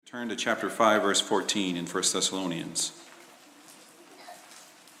Turn to chapter 5, verse 14 in 1 Thessalonians.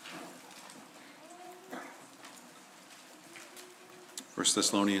 First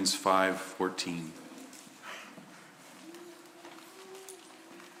Thessalonians 5:14.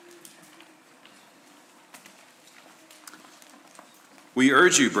 We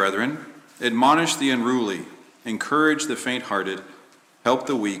urge you, brethren, admonish the unruly, encourage the faint-hearted, help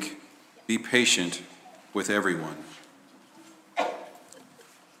the weak, be patient with everyone.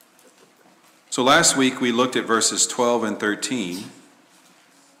 So last week we looked at verses 12 and 13,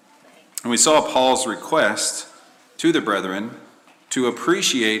 and we saw Paul's request to the brethren to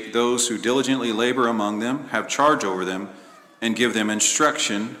appreciate those who diligently labor among them, have charge over them, and give them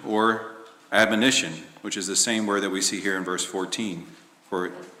instruction or admonition, which is the same word that we see here in verse 14,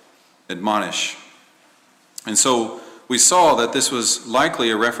 for admonish. And so we saw that this was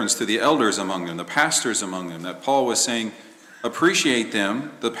likely a reference to the elders among them, the pastors among them, that Paul was saying, appreciate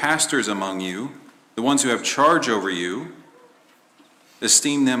them, the pastors among you, the ones who have charge over you,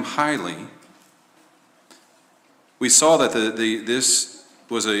 esteem them highly. We saw that this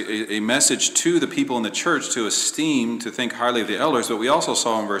was a message to the people in the church to esteem, to think highly of the elders, but we also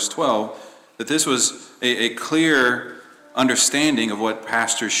saw in verse 12 that this was a clear understanding of what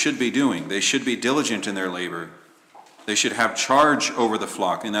pastors should be doing. They should be diligent in their labor. They should have charge over the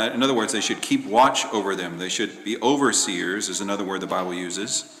flock. In other words, they should keep watch over them. They should be overseers, is another word the Bible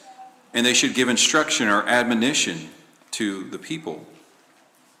uses. And they should give instruction or admonition to the people.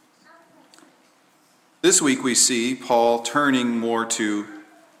 This week we see Paul turning more to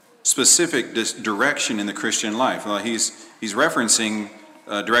specific direction in the Christian life. Well, he's referencing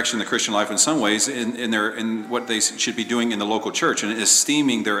direction in the Christian life in some ways in what they should be doing in the local church and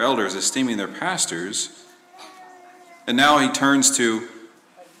esteeming their elders, esteeming their pastors. And now he turns to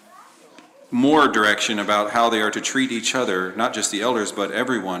more direction about how they are to treat each other, not just the elders, but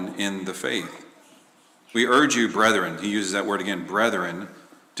everyone in the faith. We urge you, brethren, he uses that word again, brethren,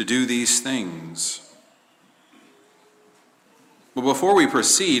 to do these things. But before we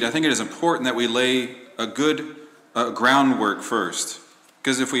proceed, I think it is important that we lay a good groundwork first.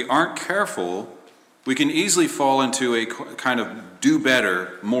 Because if we aren't careful, we can easily fall into a kind of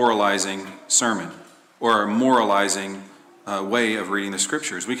do-better moralizing sermon or a moralizing way of reading the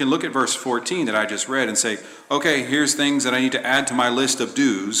scriptures. We can look at verse 14 that I just read and say, okay, here's things that I need to add to my list of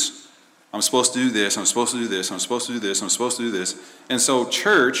do's. I'm supposed to do this, I'm supposed to do this, I'm supposed to do this, I'm supposed to do this. And so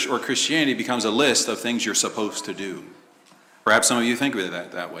church or Christianity becomes a list of things you're supposed to do. Perhaps some of you think of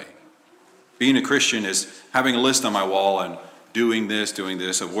it that way. Being a Christian is having a list on my wall and doing this,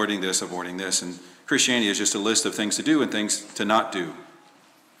 avoiding this. And Christianity is just a list of things to do and things to not do.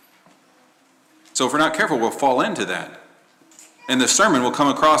 So if we're not careful, we'll fall into that. And the sermon will come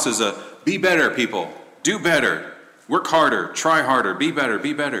across as a be better, people. Do better. Work harder. Try harder. Be better.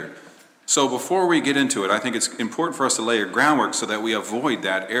 Be better. So before we get into it, I think it's important for us to lay a groundwork so that we avoid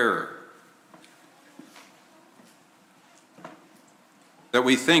that error. That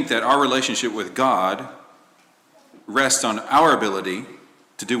we think that our relationship with God rests on our ability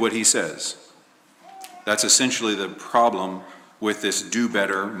to do what he says. That's essentially the problem with this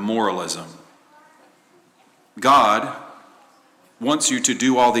do-better moralism. God wants you to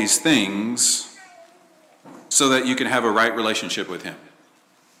do all these things so that you can have a right relationship with him.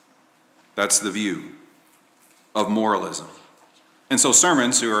 That's the view of moralism. And so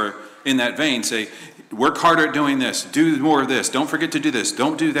sermons who are in that vein say, work harder at doing this, do more of this, don't forget to do this,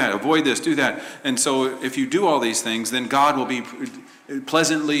 don't do that, avoid this, do that. And so if you do all these things, then God will be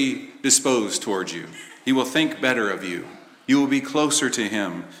pleasantly disposed towards you. He will think better of you. You will be closer to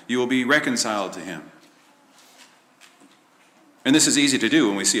him. You will be reconciled to him. And this is easy to do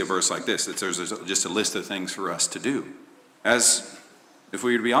when we see a verse like this, that there's just a list of things for us to do. As, if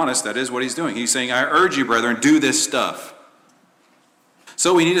we were to be honest, that is what he's doing. He's saying, I urge you, brethren, do this stuff.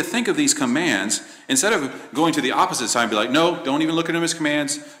 So we need to think of these commands, instead of going to the opposite side and be like, no, don't even look at them as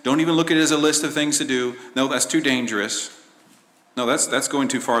commands. Don't even look at it as a list of things to do. No, that's too dangerous. No, that's going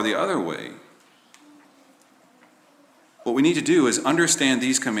too far the other way. What we need to do is understand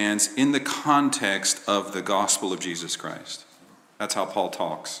these commands in the context of the gospel of Jesus Christ. That's how Paul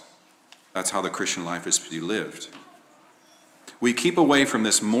talks. That's how the Christian life is to be lived. We keep away from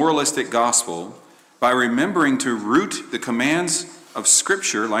this moralistic gospel by remembering to root the commands of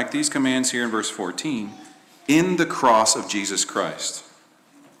Scripture, like these commands here in verse 14, in the cross of Jesus Christ.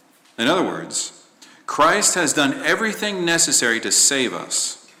 In other words, Christ has done everything necessary to save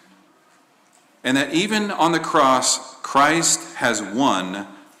us. And that even on the cross, Christ has won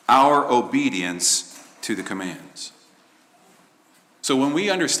our obedience to the commands. So when we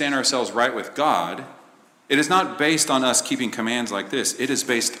understand ourselves right with God, It is not based on us keeping commands like this. It is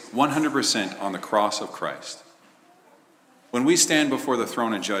based 100% on the cross of Christ. When we stand before the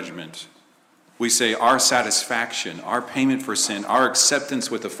throne of judgment, we say our satisfaction, our payment for sin, our acceptance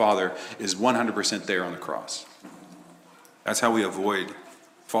with the Father is 100% there on the cross. That's how we avoid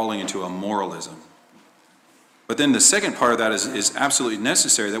falling into a moralism. But then the second part of that is absolutely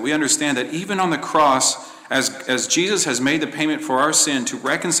necessary, that we understand that even on the cross, as Jesus has made the payment for our sin to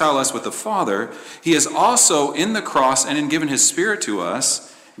reconcile us with the Father, he has also in the cross and in giving his Spirit to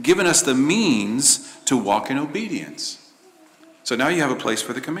us, given us the means to walk in obedience. So now you have a place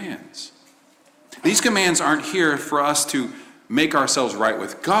for the commands. These commands aren't here for us to make ourselves right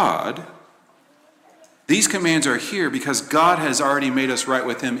with God. These commands are here because God has already made us right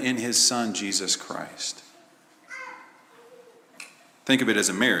with him in his Son, Jesus Christ. Think of it as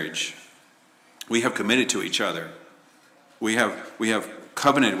a marriage. We have committed to each other. We have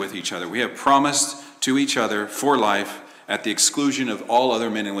covenanted with each other. We have promised to each other for life at the exclusion of all other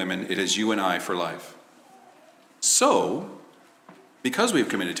men and women. It is you and I for life. So, because we've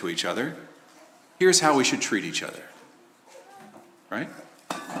committed to each other, here's how we should treat each other. Right?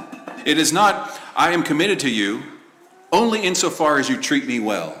 It is not, I am committed to you only insofar as you treat me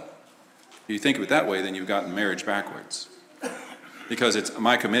well. If you think of it that way, then you've gotten marriage backwards. Because it's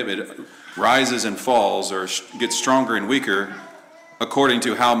my commitment rises and falls or gets stronger and weaker according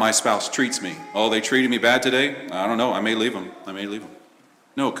to how my spouse treats me. Oh, they treated me bad today? I don't know. I may leave them.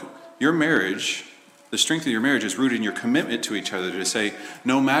 No, your marriage, the strength of your marriage is rooted in your commitment to each other to say,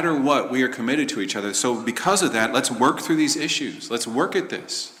 no matter what, we are committed to each other. So because of that, let's work through these issues. Let's work at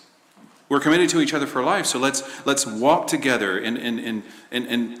this. We're committed to each other for life, so let's walk together and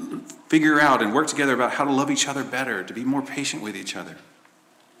figure out and work together about how to love each other better, to be more patient with each other.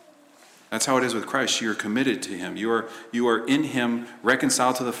 That's how it is with Christ. You're committed to him. You are in him,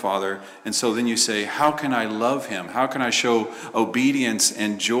 reconciled to the Father, and so then you say, how can I love him? How can I show obedience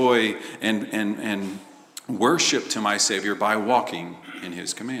and joy and worship to my Savior by walking in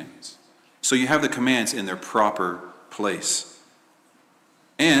his commands? So you have the commands in their proper place.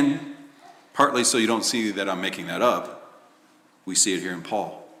 And partly so you don't see that I'm making that up, we see it here in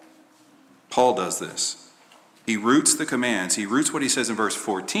Paul. Paul does this. He roots the commands. He roots what he says in verse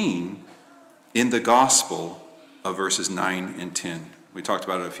 14 in the gospel of verses 9 and 10. We talked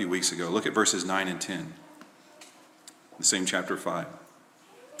about it a few weeks ago. Look at verses 9 and 10. The same chapter 5.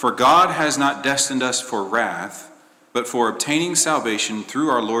 For God has not destined us for wrath, but for obtaining salvation through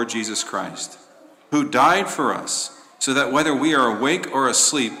our Lord Jesus Christ, who died for us, so that whether we are awake or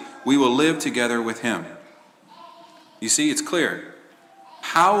asleep, we will live together with him. You see, it's clear.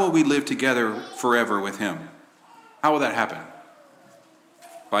 How will we live together forever with him? How will that happen?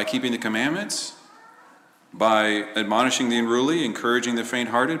 By keeping the commandments? By admonishing the unruly, encouraging the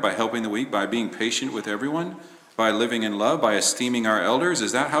faint-hearted, by helping the weak, by being patient with everyone, by living in love, by esteeming our elders?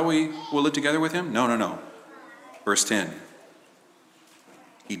 Is that how we will live together with him? No. Verse 10.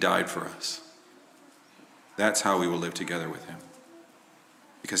 He died for us. That's how we will live together with him.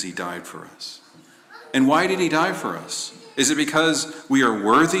 Because he died for us. And why did he die for us? Is it because we are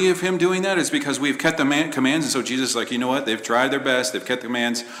worthy of him doing that? Is it because we've kept the commands, and so Jesus is like, you know what? They've tried their best. They've kept the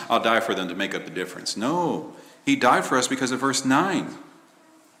commands. I'll die for them to make up the difference. No. He died for us because of verse 9.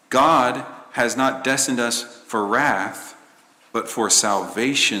 God has not destined us for wrath, but for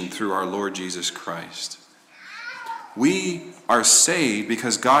salvation through our Lord Jesus Christ. We are saved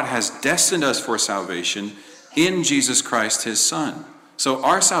because God has destined us for salvation in Jesus Christ, his Son. So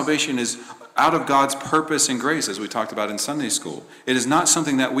our salvation is out of God's purpose and grace, as we talked about in Sunday school. It is not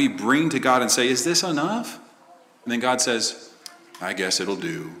something that we bring to God and say, is this enough? And then God says, I guess it'll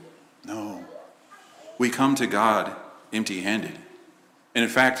do. No. We come to God empty-handed. And in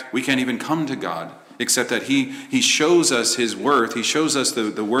fact, we can't even come to God except that he shows us his worth. He shows us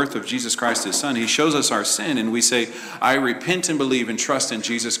the worth of Jesus Christ, his Son. He shows us our sin, and we say, I repent and believe and trust in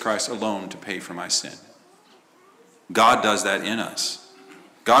Jesus Christ alone to pay for my sin. God does that in us.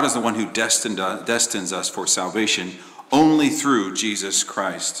 God is the one who destines us for salvation only through Jesus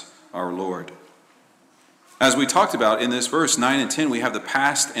Christ, our Lord. As we talked about in this verse 9 and 10, we have the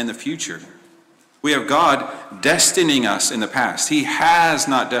past and the future. We have God destining us in the past. He has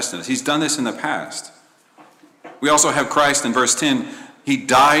not destined us. He's done this in the past. We also have Christ in verse 10. He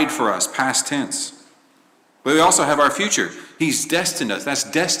died for us, past tense. But we also have our future. He's destined us. That's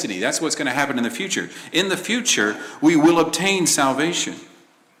destiny. That's what's going to happen in the future. In the future, we will obtain salvation.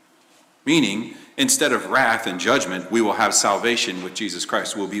 Meaning, instead of wrath and judgment, we will have salvation with Jesus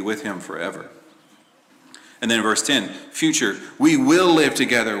Christ. We'll be with him forever. And then in verse 10, future, we will live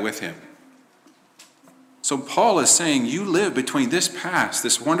together with him. So Paul is saying you live between this past,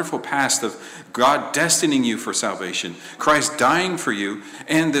 this wonderful past of God destining you for salvation, Christ dying for you,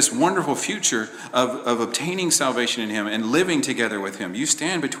 and this wonderful future of obtaining salvation in him and living together with him. You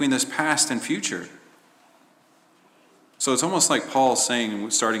stand between this past and future. So it's almost like Paul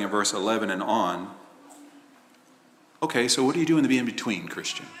saying, starting in verse 11 and on, okay, so what do you do in the in-between,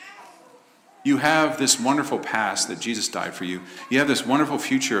 Christian? You have this wonderful past that Jesus died for you. You have this wonderful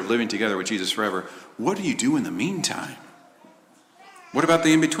future of living together with Jesus forever. What do you do in the meantime? What about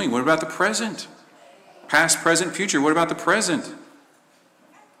the in-between? What about the present? Past, present, future. What about the present?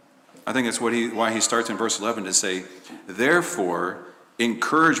 I think that's why he starts in verse 11 to say, therefore,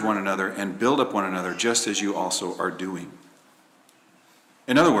 encourage one another and build up one another just as you also are doing.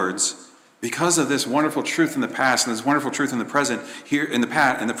 In other words, because of this wonderful truth in the past and this wonderful truth in the present, here in the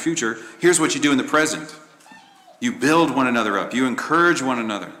past and the future, here's what you do in the present. You build one another up. You encourage one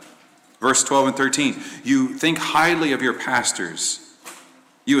another. Verse 12 and 13, you think highly of your pastors.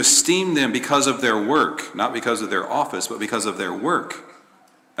 You esteem them because of their work, not because of their office, but because of their work,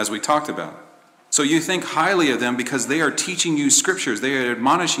 as we talked about. So you think highly of them because they are teaching you scriptures. They are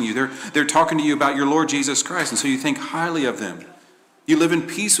admonishing you. They're talking to you about your Lord Jesus Christ. And so you think highly of them. You live in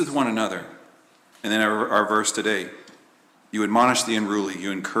peace with one another. And then our verse today, you admonish the unruly, you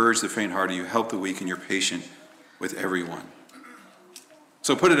encourage the faint-hearted, you help the weak, and you're patient with everyone.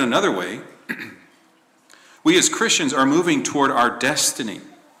 So put it another way, we as Christians are moving toward our destiny,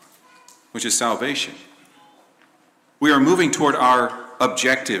 which is salvation. We are moving toward our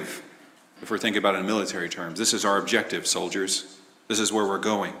objective, if we're thinking about it in military terms. This is our objective, soldiers. This is where we're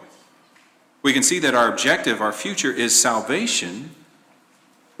going. We can see that our objective, our future, is salvation.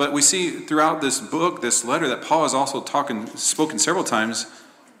 But we see throughout this book, this letter, that Paul has also spoken several times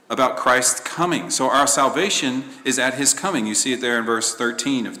about Christ's coming. So our salvation is at his coming. You see it there in verse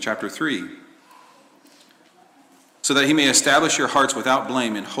 13 of chapter 3. So that he may establish your hearts without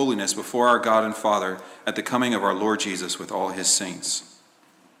blame in holiness before our God and Father at the coming of our Lord Jesus with all his saints.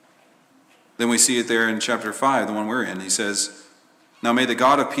 Then we see it there in chapter 5, the one we're in. He says, now may the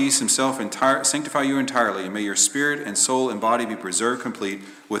God of peace himself sanctify you entirely, and may your spirit and soul and body be preserved complete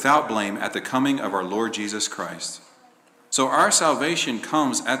without blame at the coming of our Lord Jesus Christ. So our salvation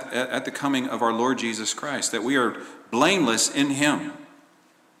comes at the coming of our Lord Jesus Christ, that we are blameless in him.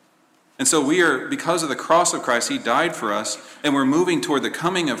 And so we are, because of the cross of Christ, he died for us, and we're moving toward the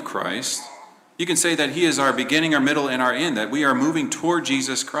coming of Christ. You can say that he is our beginning, our middle, and our end, that we are moving toward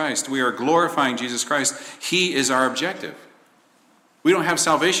Jesus Christ. We are glorifying Jesus Christ. He is our objective. We don't have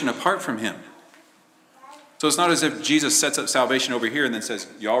salvation apart from him. So it's not as if Jesus sets up salvation over here and then says,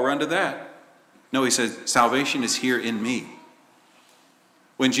 y'all run to that. No, he says, salvation is here in me.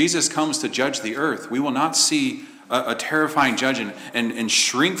 When Jesus comes to judge the earth, we will not see a terrifying judge and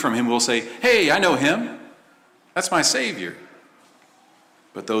shrink from him. We'll say, hey, I know him. That's my Savior.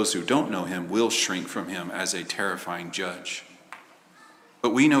 But those who don't know him will shrink from him as a terrifying judge.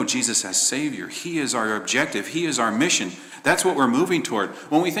 But we know Jesus as Savior. He is our objective. He is our mission. That's what we're moving toward.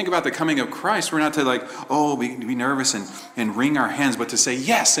 When we think about the coming of Christ, we're not to be nervous and wring our hands, but to say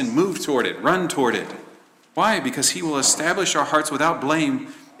yes and move toward it, run toward it. Why? Because he will establish our hearts without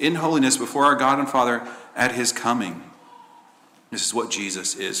blame in holiness before our God and Father at his coming. This is what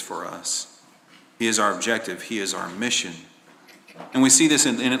Jesus is for us. He is our objective. He is our mission. And we see this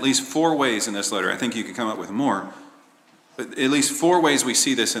in at least 4 ways in this letter. I think you could come up with more. But at least 4 ways we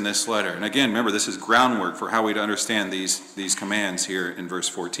see this in this letter. And again, remember, this is groundwork for how we to understand these commands here in verse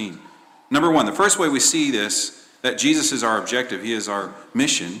 14. Number 1, the first way we see this, that Jesus is our objective, he is our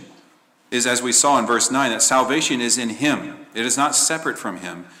mission, is as we saw in verse 9, that salvation is in him. It is not separate from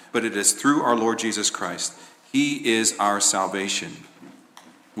him, but it is through our Lord Jesus Christ. He is our salvation.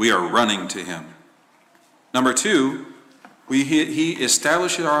 We are running to him. Number 2, he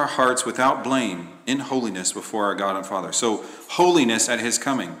establishes our hearts without blame in holiness before our God and Father. So holiness at his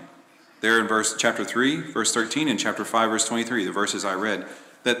coming. There in chapter 3, verse 13, and chapter 5, verse 23, the verses I read,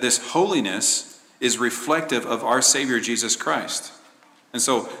 that this holiness is reflective of our Savior Jesus Christ. And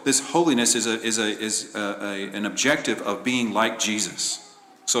so this holiness is an objective of being like Jesus.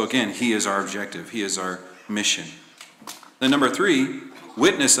 So again, he is our objective. He is our mission. Then number 3,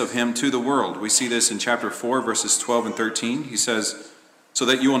 witness of him to the world. We see this in chapter 4, verses 12 and 13. He says, so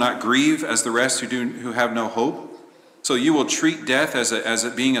that you will not grieve as the rest who have no hope. So you will treat death as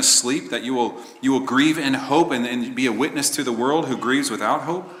it being asleep, that you will grieve in hope and be a witness to the world who grieves without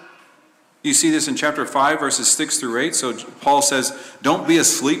hope. You see this in chapter 5, verses 6 through 8. So Paul says, don't be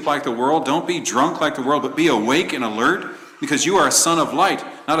asleep like the world, don't be drunk like the world, but be awake and alert, because you are a son of light,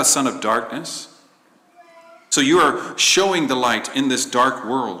 not a son of darkness. So you are showing the light in this dark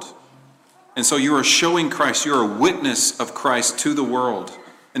world. And so you are showing Christ. You're a witness of Christ to the world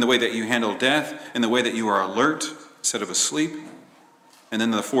in the way that you handle death, in the way that you are alert instead of asleep. And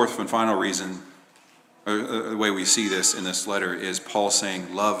then the fourth and final reason, or the way we see this in this letter, is Paul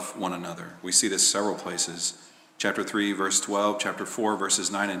saying, love one another. We see this several places. Chapter 3, verse 12, chapter 4,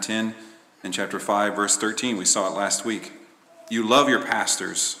 verses 9 and 10, and chapter 5, verse 13. We saw it last week. You love your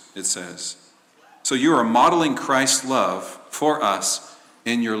pastors, it says. So you are modeling Christ's love for us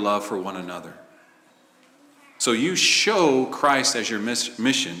in your love for one another. So you show Christ as your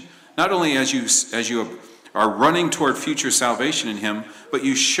mission, not only as you are running toward future salvation in him, but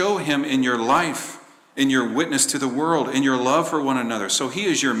you show him in your life, in your witness to the world, in your love for one another. So he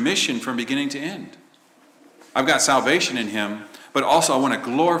is your mission from beginning to end. I've got salvation in him, but also I want to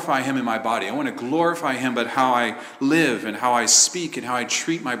glorify him in my body. I want to glorify him, but how I live and how I speak and how I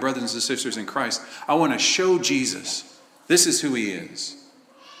treat my brothers and sisters in Christ. I want to show Jesus. This is who he is.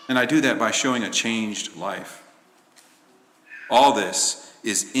 And I do that by showing a changed life. All this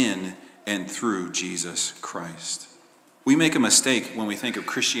is in and through Jesus Christ. We make a mistake when we think of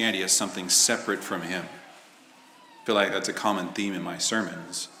Christianity as something separate from him. I feel like that's a common theme in my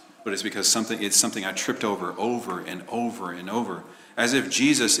sermons. But it's because it's something I tripped over and over and over. As if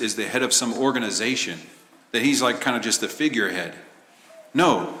Jesus is the head of some organization, that he's like kind of just the figurehead.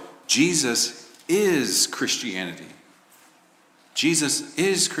 No, Jesus is Christianity. Jesus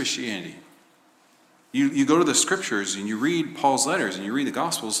is Christianity. You go to the scriptures and you read Paul's letters and you read the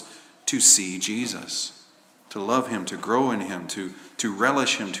Gospels to see Jesus, to love him, to grow in him, to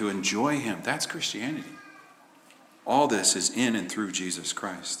relish him, to enjoy him. That's Christianity. All this is in and through Jesus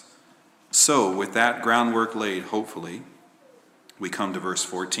Christ. So, with that groundwork laid, hopefully, we come to verse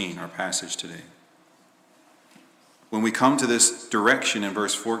 14, our passage today. When we come to this direction in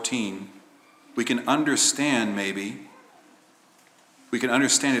verse 14, we can understand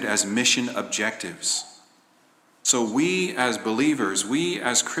it as mission objectives. So we as believers, we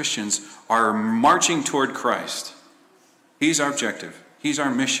as Christians are marching toward Christ. He's our objective. He's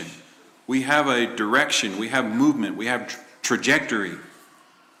our mission. We have a direction, we have movement, we have trajectory.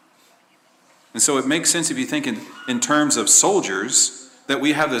 And so it makes sense if you think in terms of soldiers, that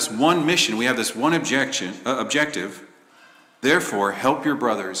we have this one mission, we have this one objective. Therefore, help your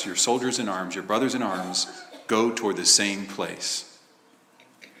brothers, your soldiers in arms, your brothers in arms, go toward the same place.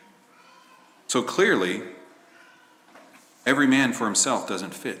 So clearly, every man for himself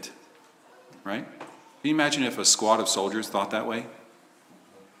doesn't fit, right? Can you imagine if a squad of soldiers thought that way?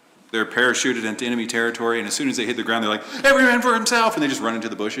 They're parachuted into enemy territory, and as soon as they hit the ground, they're like, every man for himself, and they just run into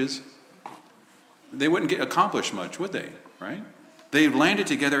the bushes. They wouldn't get accomplished much, would they, right? They landed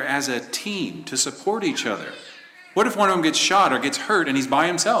together as a team to support each other. What if one of them gets shot or gets hurt and he's by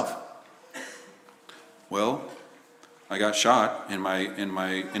himself? Well, I got shot and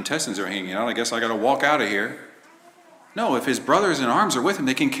my intestines are hanging out. I guess I got to walk out of here. No, if his brothers in arms are with him,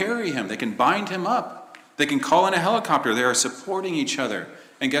 they can carry him. They can bind him up. They can call in a helicopter. They are supporting each other.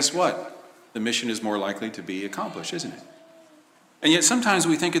 And guess what? The mission is more likely to be accomplished, isn't it? And yet sometimes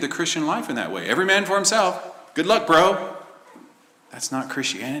we think of the Christian life in that way. Every man for himself. Good luck, bro. That's not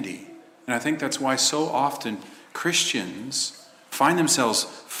Christianity. And I think that's why so often Christians find themselves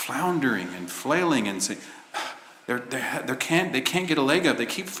floundering and flailing and saying, they can't get a leg up. They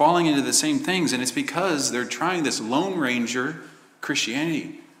keep falling into the same things. And it's because they're trying this Lone Ranger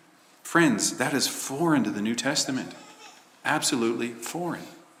Christianity. Friends, that is foreign to the New Testament. Absolutely foreign.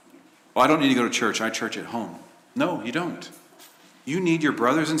 Well, I don't need to go to church. I church at home. No, you don't. You need your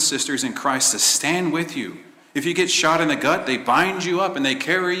brothers and sisters in Christ to stand with you. If you get shot in the gut, they bind you up and they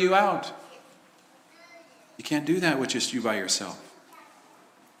carry you out. You can't do that with just you by yourself.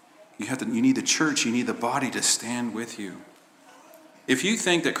 You need the church, you need the body to stand with you. If you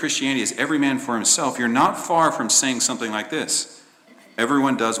think that Christianity is every man for himself, you're not far from saying something like this.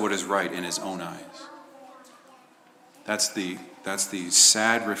 Everyone does what is right in his own eyes. That's the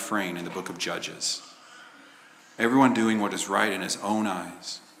sad refrain in the book of Judges. Everyone doing what is right in his own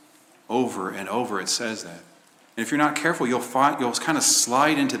eyes. Over and over it says that. And if you're not careful, you'll kind of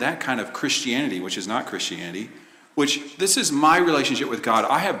slide into that kind of Christianity, which is not Christianity, which this is my relationship with God.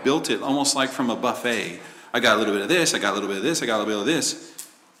 I have built it almost like from a buffet. I got a little bit of this, I got a little bit of this, I got a little bit of this.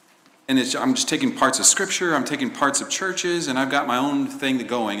 And I'm just taking parts of Scripture, I'm taking parts of churches, and I've got my own thing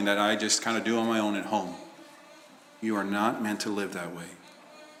going that I just kind of do on my own at home. You are not meant to live that way.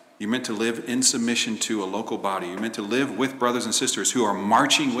 You're meant to live in submission to a local body. You're meant to live with brothers and sisters who are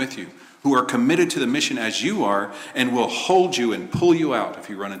marching with you, who are committed to the mission as you are, and will hold you and pull you out if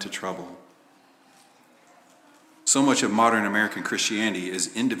you run into trouble. So much of modern American Christianity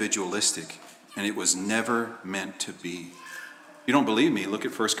is individualistic, and it was never meant to be. You don't believe me? Look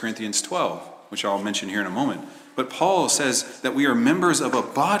at 1 Corinthians 12, which I'll mention here in a moment. But Paul says that we are members of a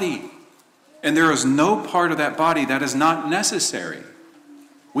body, and there is no part of that body that is not necessary.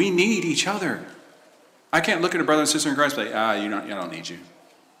 We need each other. I can't look at a brother and sister in Christ and say, I don't need you.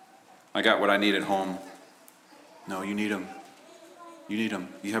 I got what I need at home. No, you need them. You need them.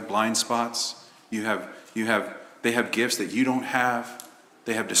 You have blind spots. They have gifts that you don't have.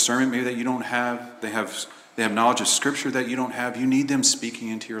 They have discernment maybe that you don't have. They have knowledge of Scripture that you don't have. You need them speaking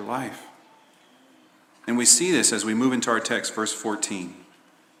into your life. And we see this as we move into our text, verse 14.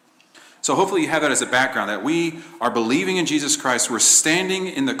 So hopefully you have that as a background, that we are believing in Jesus Christ. We're standing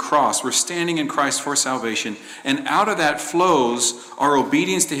in the cross. We're standing in Christ for salvation. And out of that flows our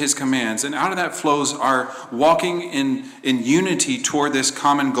obedience to his commands. And out of that flows our walking in unity toward this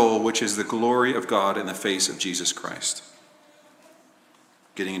common goal, which is the glory of God in the face of Jesus Christ.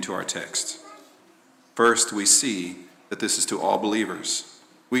 Getting into our text. First, we see that this is to all believers.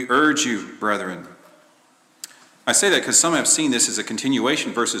 We urge you, brethren. I say that because some have seen this as a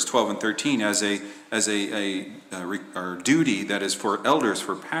continuation, verses 12 and 13, as a duty that is for elders,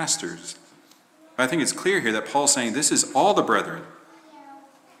 for pastors. I think it's clear here that Paul's saying this is all the brethren.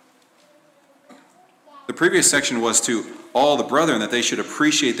 The previous section was to all the brethren, that they should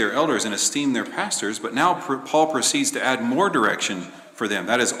appreciate their elders and esteem their pastors, but now Paul proceeds to add more direction for them.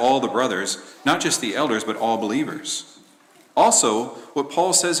 That is all the brothers, not just the elders, but all believers. Also, what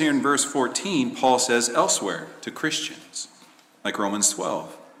Paul says here in verse 14, Paul says elsewhere to Christians, like Romans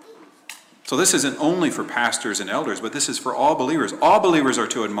 12. So this isn't only for pastors and elders, but this is for all believers. All believers are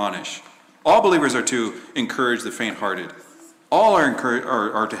to admonish. All believers are to encourage the faint-hearted. All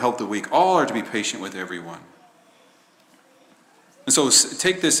are to help the weak. All are to be patient with everyone. And so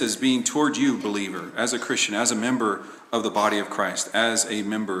take this as being toward you, believer, as a Christian, as a member of the body of Christ, as a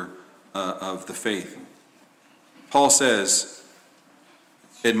member of the faith. Paul says,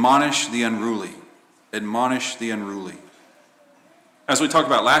 admonish the unruly. Admonish the unruly. As we talked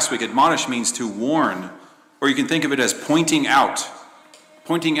about last week, admonish means to warn, or you can think of it as pointing out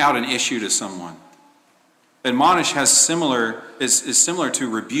an issue to someone. Admonish is similar to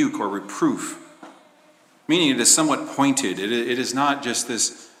rebuke or reproof, meaning it is somewhat pointed. It is not just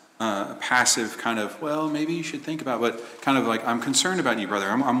this passive kind of, well, maybe you should think about it, but kind of like, I'm concerned about you, brother.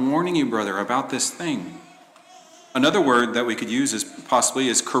 I'm warning you, brother, about this thing. Another word that we could use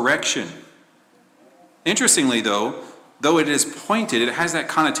is correction. Interestingly, though it is pointed, it has that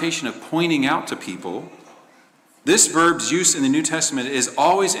connotation of pointing out to people. This verb's use in the New Testament is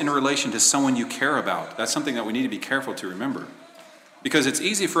always in relation to someone you care about. That's something that we need to be careful to remember. Because it's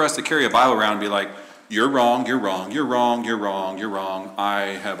easy for us to carry a Bible around and be like, you're wrong, you're wrong, you're wrong, you're wrong, you're wrong. I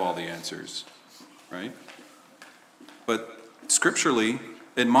have all the answers, right? But scripturally,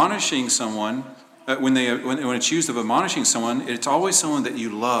 admonishing someone, when it's used of admonishing someone, it's always someone that you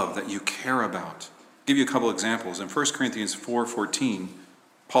love, that you care about. I'll give you a couple examples. In 1 Corinthians 4:14,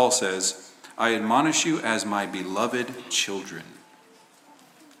 Paul says, I admonish you as my beloved children.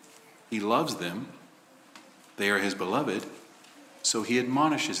 He loves them. They are his beloved. So he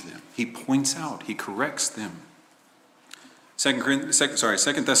admonishes them. He points out. He corrects them. 2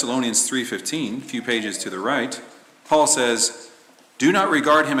 Thessalonians 3:15, a few pages to the right, Paul says, do not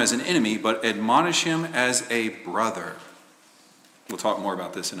regard him as an enemy, but admonish him as a brother. We'll talk more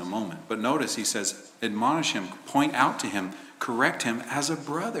about this in a moment. But notice he says, admonish him, point out to him, correct him as a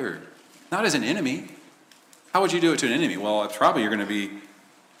brother, not as an enemy. How would you do it to an enemy? Well, probably you're going to be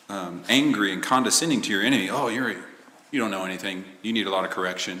angry and condescending to your enemy. Oh, you don't know anything. You need a lot of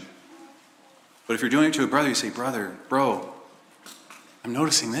correction. But if you're doing it to a brother, you say, bro, I'm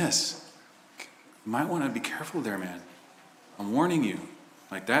noticing this. You might want to be careful there, man. I'm warning you.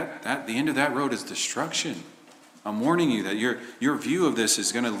 Like that the end of that road is destruction. I'm warning you that your view of this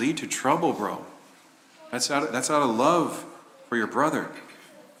is going to lead to trouble, bro. That's out of love for your brother.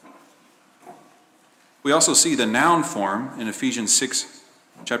 We also see the noun form in Ephesians 6,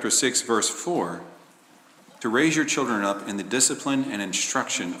 chapter 6, verse 4. To raise your children up in the discipline and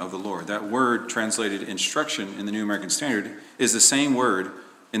instruction of the Lord. That word translated instruction in the New American Standard is the same word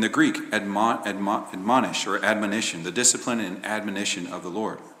in the Greek, admonish or admonition, the discipline and admonition of the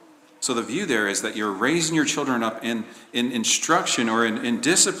Lord. So the view there is that you're raising your children up in instruction or in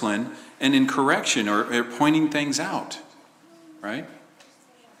discipline and in correction or pointing things out, right?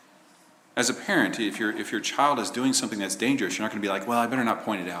 As a parent, if your child is doing something that's dangerous, you're not going to be like, well, I better not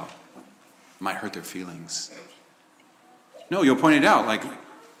point it out. It might hurt their feelings. No, you'll point it out like,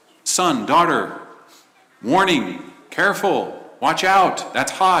 son, daughter, warning, careful, watch out,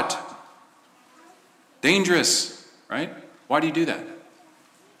 that's hot, dangerous, right? Why do you do that?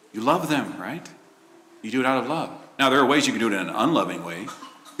 You love them, right? You do it out of love. Now, there are ways you can do it in an unloving way.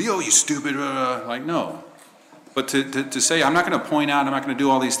 Oh, you stupid, like, no. But to say, I'm not going to point out, I'm not going to do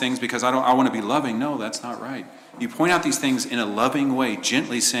all these things because I want to be loving, no, that's not right. You point out these things in a loving way,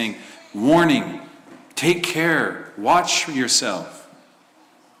 gently saying, warning, take care, watch yourself.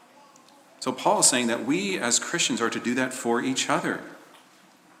 So Paul is saying that we as Christians are to do that for each other.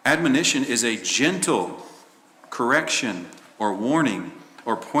 Admonition is a gentle correction or warning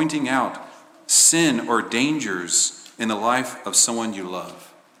or pointing out sin or dangers in the life of someone you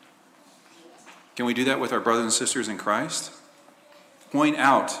love. Can we do that with our brothers and sisters in Christ? Point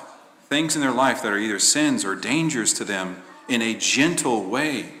out things in their life that are either sins or dangers to them in a gentle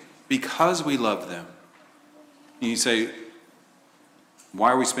way because we love them. And you say,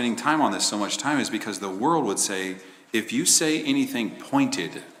 why are we spending time on this so much time? Is because the world would say, if you say anything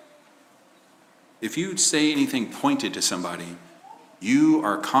pointed, to somebody, you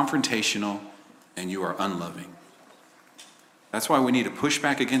are confrontational and you are unloving. That's why we need to push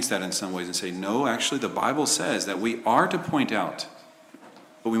back against that in some ways and say, no, actually the Bible says that we are to point out,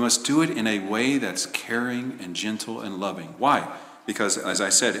 but we must do it in a way that's caring and gentle and loving. Why? Because, as I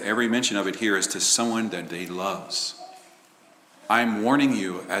said, every mention of it here is to someone that they loves. I'm warning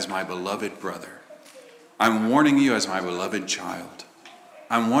you as my beloved brother. I'm warning you as my beloved child.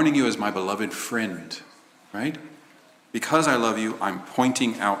 I'm warning you as my beloved friend, right? Because I love you, I'm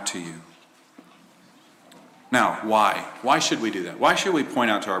pointing out to you. Now, why? Why should we do that? Why should we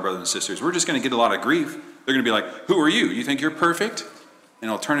point out to our brothers and sisters? We're just going to get a lot of grief. They're going to be like, who are you? You think you're perfect? And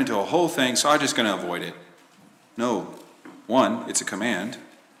it'll turn into a whole thing, so I'm just going to avoid it. No. One, it's a command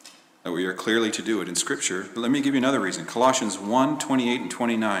that we are clearly to do it in Scripture. But let me give you another reason. Colossians 1, 28 and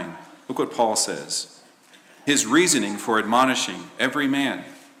 29. Look what Paul says. His reasoning for admonishing every man.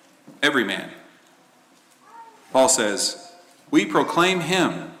 Every man. Paul says, we proclaim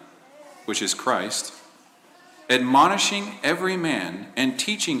him, which is Christ, admonishing every man and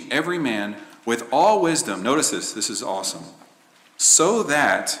teaching every man with all wisdom. Notice this is awesome. So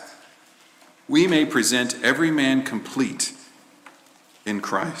that we may present every man complete in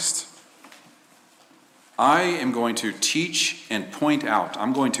Christ. I am going to teach and point out.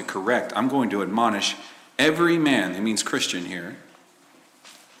 I'm going to correct. I'm going to admonish every man, it means Christian here,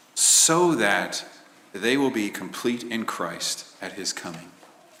 so that they will be complete in Christ at his coming.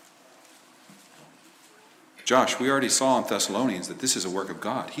 Josh, we already saw in Thessalonians that this is a work of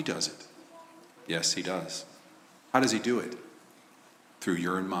God. He does it. Yes, he does. How does he do it? Through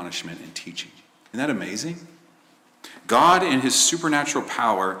your admonishment and teaching. Isn't that amazing? God in his supernatural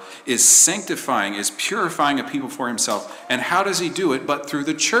power is sanctifying, is purifying a people for himself. And how does he do it? But through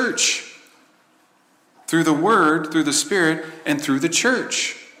the church. Through the word, through the Spirit, and through the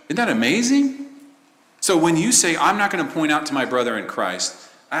church. Isn't that amazing? So when you say, I'm not going to point out to my brother in Christ,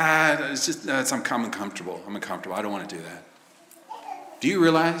 I'm uncomfortable. I don't want to do that. Do you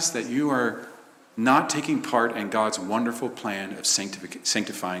realize that you are not taking part in God's wonderful plan of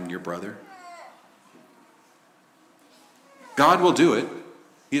sanctifying your brother? God will do it.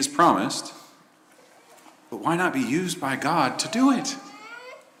 He has promised. But why not be used by God to do it?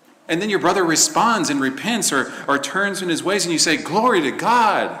 And then your brother responds and repents or turns in his ways and you say, glory to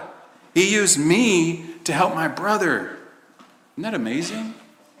God. He used me to help my brother. Isn't that amazing?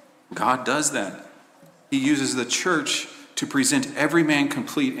 God does that. He uses the church to present every man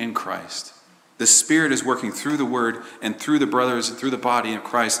complete in Christ. The Spirit is working through the Word and through the brothers and through the body of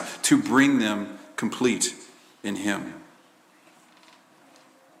Christ to bring them complete in Him.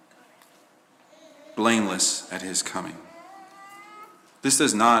 Blameless at His coming. This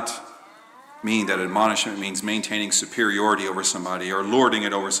does not mean that admonishment means maintaining superiority over somebody or lording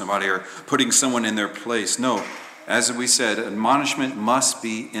it over somebody or putting someone in their place. No. As we said, admonishment must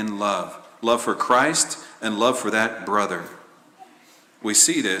be in love. Love for Christ and love for that brother. We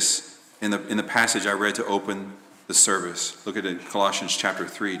see this in the passage I read to open the service. Look at it, Colossians chapter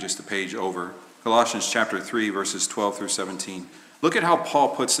 3, just a page over. Colossians chapter 3, verses 12 through 17. Look at how Paul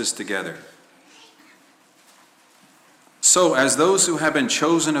puts this together. So, as those who have been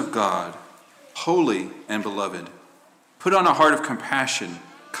chosen of God, holy and beloved, put on a heart of compassion,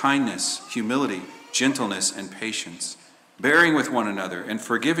 kindness, humility, gentleness, and patience, bearing with one another and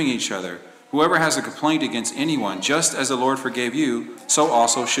forgiving each other. Whoever has a complaint against anyone, just as the Lord forgave you, so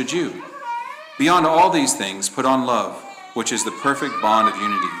also should you. Beyond all these things, put on love, which is the perfect bond of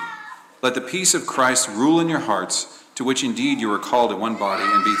unity. Let the peace of Christ rule in your hearts, to which indeed you are called in one body,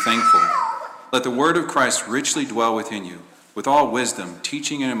 and be thankful. Let the word of Christ richly dwell within you, with all wisdom,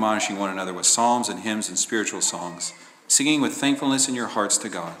 teaching and admonishing one another with psalms and hymns and spiritual songs, singing with thankfulness in your hearts to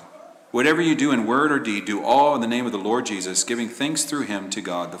God. Whatever you do in word or deed, do all in the name of the Lord Jesus, giving thanks through him to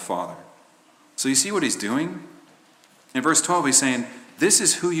God the Father. So you see what he's doing? In verse 12, he's saying, this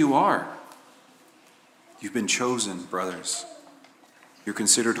is who you are. You've been chosen, brothers. You're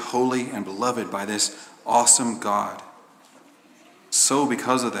considered holy and beloved by this awesome God. So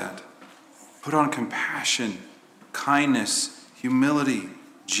because of that, put on compassion, kindness, humility,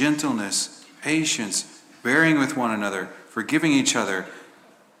 gentleness, patience, bearing with one another, forgiving each other.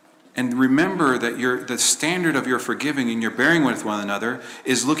 And remember that the standard of your forgiving and your bearing with one another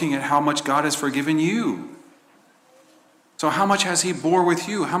is looking at how much God has forgiven you. So how much has he bore with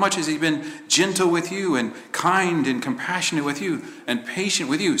you? How much has he been gentle with you and kind and compassionate with you and patient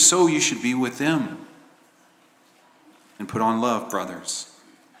with you? So you should be with them. And put on love, brothers.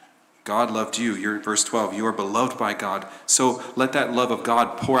 God loved you. You're verse 12. You are beloved by God. So let that love of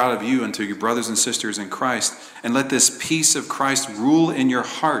God pour out of you into your brothers and sisters in Christ. And let this peace of Christ rule in your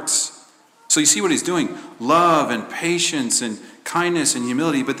hearts. So you see what he's doing. Love and patience and kindness and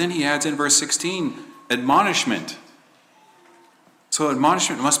humility. But then he adds in verse 16, admonishment. So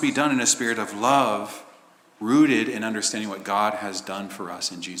admonishment must be done in a spirit of love, rooted in understanding what God has done for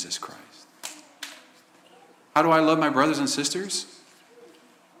us in Jesus Christ. How do I love my brothers and sisters?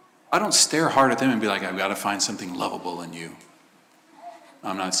 I don't stare hard at them and be like, I've got to find something lovable in you.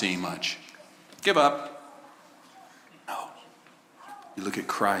 I'm not seeing much. Give up. No. You look at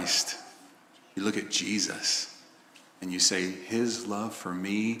Christ. You look at Jesus. And you say, his love for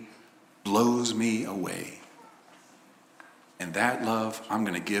me blows me away. And that love I'm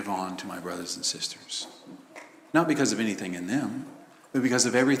going to give on to my brothers and sisters. Not because of anything in them, but because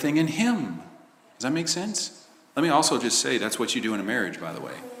of everything in him. Does that make sense? Let me also just say that's what you do in a marriage, by the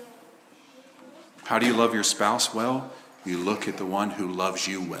way. How do you love your spouse well? You look at the one who loves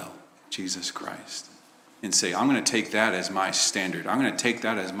you well, Jesus Christ, and say, I'm going to take that as my standard. I'm going to take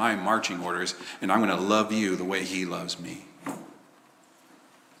that as my marching orders, and I'm going to love you the way he loves me.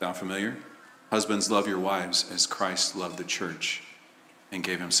 Sound familiar? Husbands, love your wives as Christ loved the church and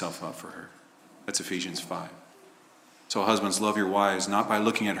gave himself up for her. That's Ephesians 5. So husbands, love your wives, not by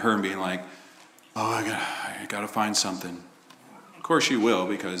looking at her and being like, oh, I got to find something. Of course you will,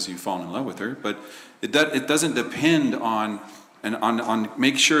 because you've fallen in love with her, but it doesn't depend on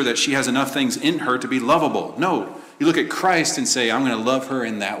make sure that she has enough things in her to be lovable. No, you look at Christ and say, I'm going to love her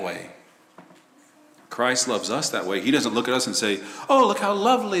in that way. Christ loves us that way. He doesn't look at us and say, oh, look how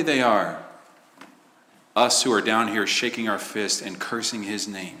lovely they are. Us who are down here shaking our fist and cursing his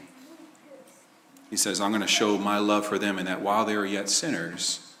name. He says, I'm going to show my love for them in that while they are yet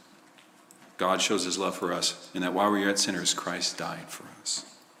sinners, God shows his love for us, and that while we are yet sinners, Christ died for us.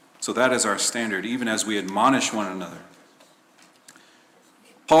 So that is our standard, even as we admonish one another.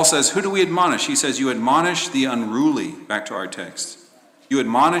 Paul says, who do we admonish? He says, you admonish the unruly. Back to our text. You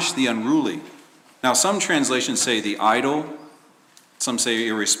admonish the unruly. Now, some translations say the idle, some say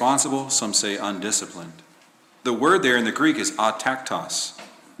irresponsible, some say undisciplined. The word there in the Greek is ataktos,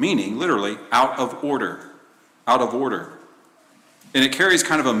 meaning literally out of order. Out of order. And it carries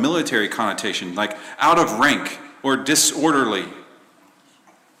kind of a military connotation, like out of rank or disorderly.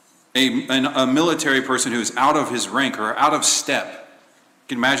 A military person who's out of his rank or out of step.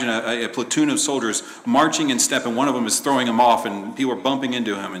 You can imagine a platoon of soldiers marching in step, and one of them is throwing him off, and people are bumping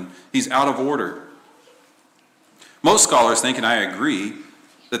into him, and he's out of order. Most scholars think, and I agree,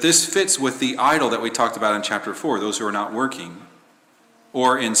 that this fits with the idle that we talked about in chapter 4, those who are not working.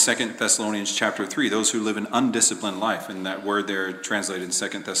 Or in 2 Thessalonians chapter 3, those who live an undisciplined life. And that word there translated in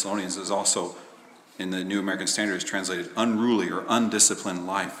 2 Thessalonians is also, in the New American Standard, is translated unruly or undisciplined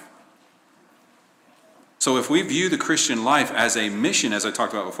life. So if we view the Christian life as a mission, as I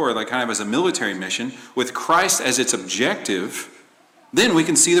talked about before, like kind of as a military mission, with Christ as its objective, then we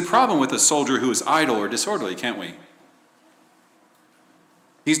can see the problem with a soldier who is idle or disorderly, can't we?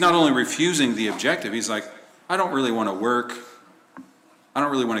 He's not only refusing the objective, he's like, I don't really want to work. I don't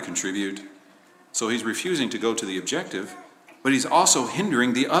really want to contribute. So he's refusing to go to the objective, but he's also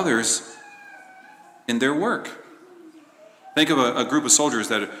hindering the others in their work. Think of a group of soldiers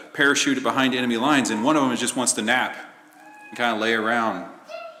that are parachuted behind enemy lines, and one of them just wants to nap and kind of lay around.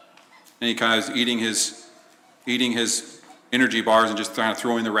 And he kind of is eating his energy bars and just kind of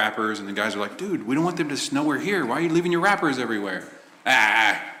throwing the wrappers, and the guys are like, dude, we don't want them to know we're here. Why are you leaving your wrappers everywhere?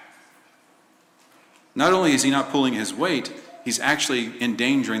 Not only is he not pulling his weight, he's actually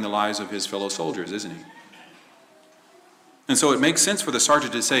endangering the lives of his fellow soldiers, isn't he? And so it makes sense for the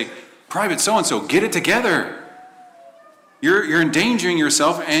sergeant to say, Private so-and-so, get it together. You're endangering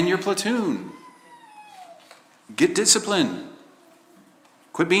yourself and your platoon. Get discipline.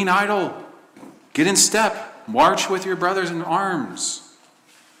 Quit being idle. Get in step. March with your brothers in arms.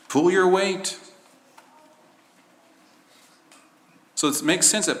 Pull your weight. So it makes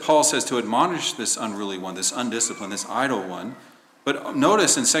sense that Paul says to admonish this unruly one, this undisciplined, this idle one. But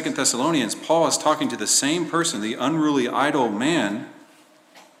notice in 2 Thessalonians, Paul is talking to the same person, the unruly idle man,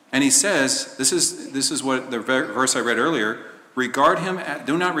 and he says, this is what the verse I read earlier,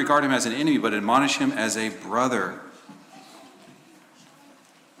 do not regard him as an enemy, but admonish him as a brother.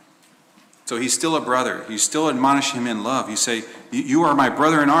 So he's still a brother. You still admonish him in love. You say, you are my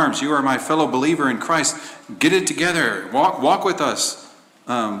brother in arms. You are my fellow believer in Christ. Get it together. Walk with us.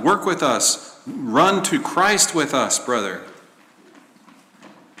 Work with us. Run to Christ with us, brother.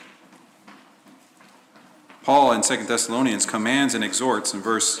 Paul in 2 Thessalonians commands and exhorts in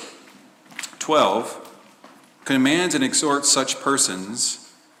verse 12, commands and exhorts such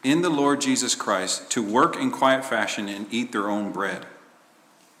persons in the Lord Jesus Christ to work in quiet fashion and eat their own bread.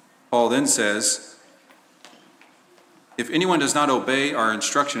 Paul then says, if anyone does not obey our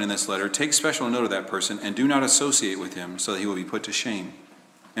instruction in this letter, take special note of that person and do not associate with him so that he will be put to shame.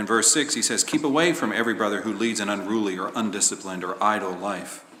 In verse 6, he says, keep away from every brother who leads an unruly or undisciplined or idle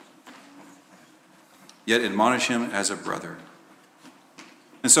life. Yet admonish him as a brother.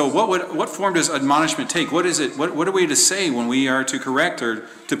 And so what form does admonishment take? What is it? What are we to say when we are to correct or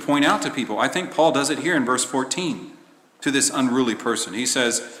to point out to people? I think Paul does it here in verse 14 to this unruly person. He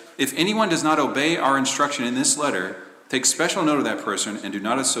says, if anyone does not obey our instruction in this letter, take special note of that person and do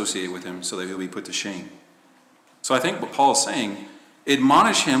not associate with him so that he'll be put to shame. So I think what Paul is saying,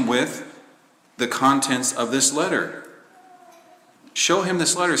 admonish him with the contents of this letter. Show him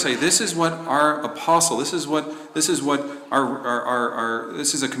this letter. Say, this is what our apostle, this is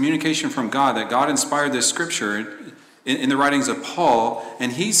a communication from God, that God inspired this scripture in the writings of Paul,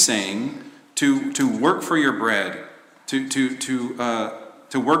 and he's saying to work for your bread,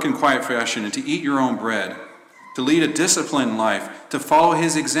 to work in quiet fashion and to eat your own bread, to lead a disciplined life, to follow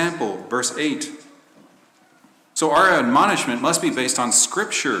his example, verse 8. So our admonishment must be based on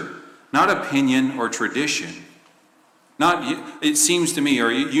scripture, not opinion or tradition. Not, it seems to me,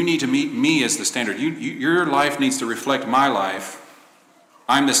 or you need to meet me as the standard. Your life needs to reflect my life.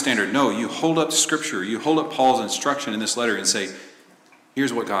 I'm the standard. No, you hold up scripture. You hold up Paul's instruction in this letter and say,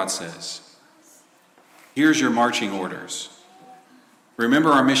 here's what God says. Here's your marching orders. Remember,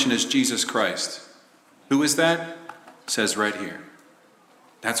 our mission is Jesus Christ. Who is that? It says right here.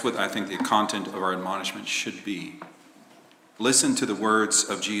 That's what I think the content of our admonishment should be. Listen to the words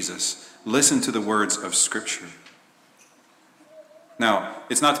of Jesus. Listen to the words of Scripture. Now,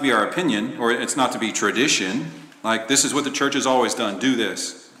 it's not to be our opinion, or it's not to be tradition, like this is what the church has always done, do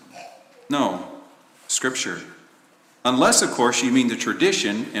this. No, Scripture. Unless, of course, you mean the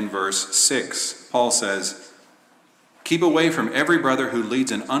tradition in verse 6. Paul says, keep away from every brother who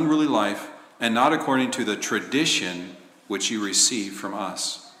leads an unruly life and not according to the tradition which you receive from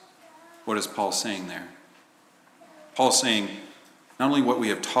us. What is Paul saying there? Paul's saying, not only what we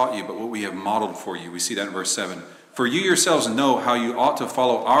have taught you, but what we have modeled for you. We see that in verse 7. For you yourselves know how you ought to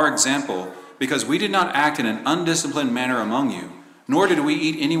follow our example, because we did not act in an undisciplined manner among you, nor did we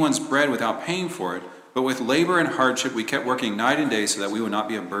eat anyone's bread without paying for it, but with labor and hardship we kept working night and day so that we would not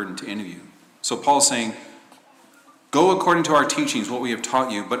be a burden to any of you. So Paul's saying, go according to our teachings, what we have taught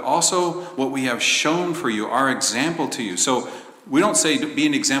you, but also what we have shown for you, our example to you. So we don't say be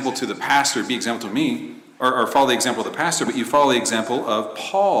an example to the pastor, be an example to me, or follow the example of the pastor, but you follow the example of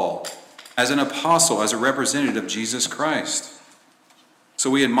Paul as an apostle, as a representative of Jesus Christ. So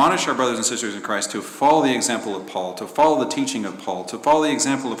we admonish our brothers and sisters in Christ to follow the example of Paul, to follow the teaching of Paul, to follow the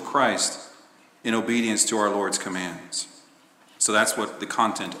example of Christ in obedience to our Lord's commands. So that's what the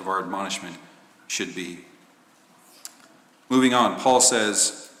content of our admonishment should be. Moving on, Paul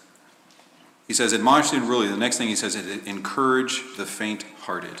says, admonish the unruly. The next thing he says is encourage the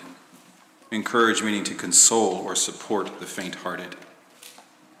faint-hearted. Encourage meaning to console or support the faint-hearted.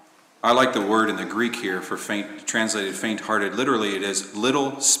 I like the word in the Greek here for faint, translated faint-hearted. Literally, it is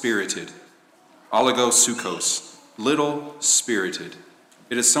little-spirited. Alagosukos, little-spirited.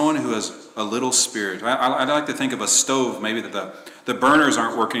 It is someone who has a little spirit. I like to think of a stove, maybe that the burners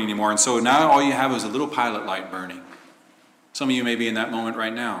aren't working anymore, and so now all you have is a little pilot light burning. Some of you may be in that moment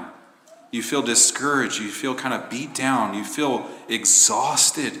right now. You feel discouraged. You feel kind of beat down. You feel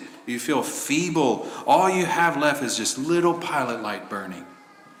exhausted. You feel feeble. All you have left is just little pilot light burning.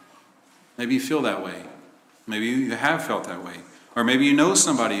 Maybe you feel that way. Maybe you have felt that way. Or maybe you know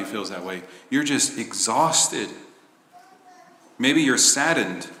somebody who feels that way. You're just exhausted. Maybe you're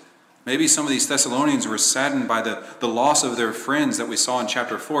saddened. Maybe some of these Thessalonians were saddened by the loss of their friends that we saw in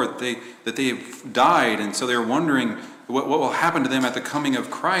chapter 4, that they have died, and so they're wondering what will happen to them at the coming of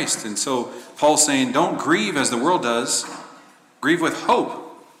Christ. And so Paul's saying, don't grieve as the world does. Grieve with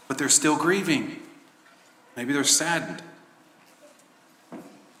hope, but they're still grieving. Maybe they're saddened.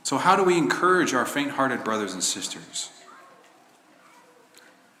 So how do we encourage our faint-hearted brothers and sisters?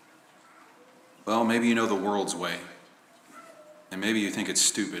 Well, maybe you know the world's way. And maybe you think it's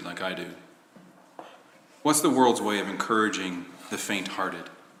stupid like I do. What's the world's way of encouraging the faint-hearted?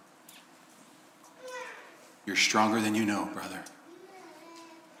 You're stronger than you know, brother.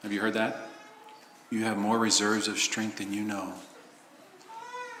 Have you heard that? You have more reserves of strength than you know.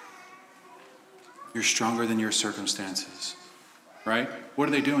 You're stronger than your circumstances. Right? What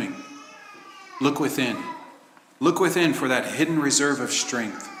are they doing? Look within. Look within for that hidden reserve of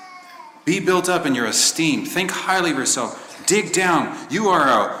strength. Be built up in your esteem. Think highly of yourself. Dig down. You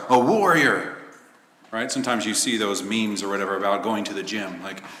are a warrior. Right? Sometimes you see those memes or whatever about going to the gym.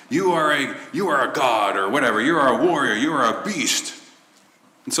 Like, you are a god or whatever. You are a warrior. You are a beast.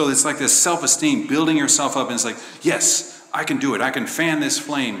 And so it's like this self-esteem, building yourself up. And it's like, yes, I can do it. I can fan this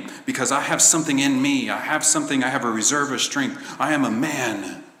flame because I have something in me. I have a reserve of strength. I am a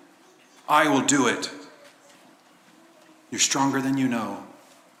man. I will do it. You're stronger than you know.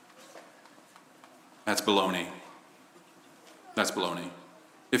 That's baloney. That's baloney.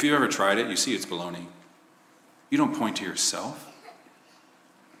 If you've ever tried it, you see it's baloney. You don't point to yourself.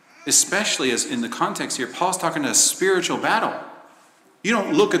 Especially as in the context here, Paul's talking to a spiritual battle. You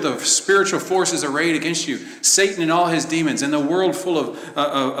don't look at the spiritual forces arrayed against you, Satan and all his demons, and the world full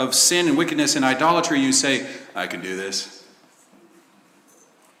of sin and wickedness and idolatry, and you say, I can do this.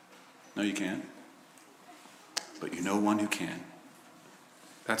 No, you can't. But you know one who can.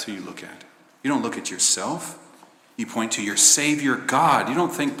 That's who you look at. You don't look at yourself. You point to your Savior God. You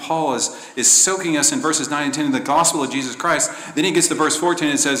don't think Paul is soaking us in verses 9 and 10 in the gospel of Jesus Christ. Then he gets to verse 14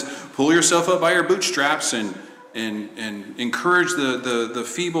 and says, pull yourself up by your bootstraps and encourage the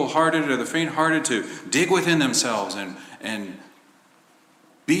feeble-hearted or the faint-hearted to dig within themselves and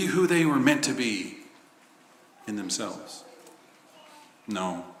be who they were meant to be in themselves.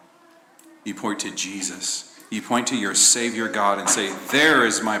 No. You point to Jesus. You point to your Savior God and say, there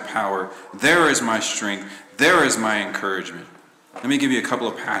is my power, there is my strength, there is my encouragement. Let me give you a couple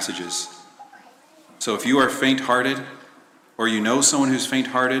of passages. So if you are faint-hearted, or you know someone who's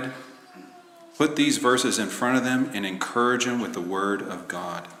faint-hearted, put these verses in front of them and encourage them with the word of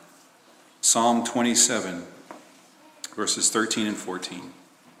God. Psalm 27, verses 13 and 14.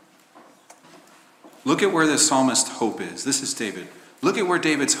 Look at where the psalmist's hope is. This is David. Look at where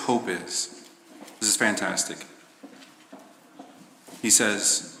David's hope is. This is fantastic. He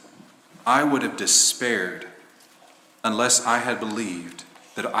says, I would have despaired unless I had believed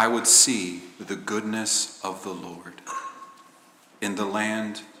that I would see the goodness of the Lord in the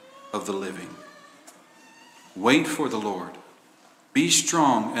land of the living. Wait for the Lord. Be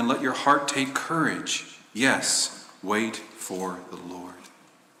strong and let your heart take courage. Yes, wait for the Lord.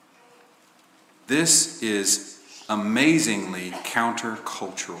 This is amazingly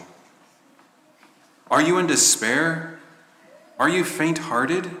countercultural. Are you in despair? Are you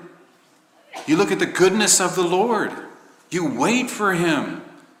faint-hearted? You look at the goodness of the Lord. You wait for him.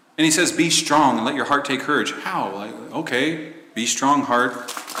 And he says, be strong and let your heart take courage. How? Like, okay, be strong, heart.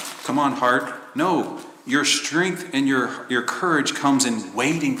 Come on, heart. No, your strength and your courage comes in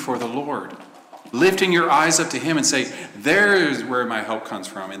waiting for the Lord. Lifting your eyes up to him and say, there is where my help comes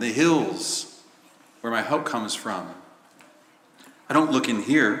from. In the hills, where my help comes from. I don't look in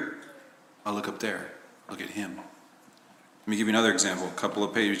here. I look up there. Look at him. Let me give you another example, a couple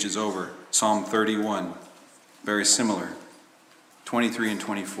of pages over. Psalm 31, very similar, 23 and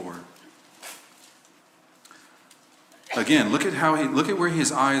 24. Again, look at where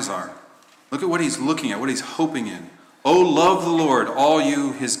his eyes are. Look at what he's looking at, what he's hoping in. Oh, love the Lord, all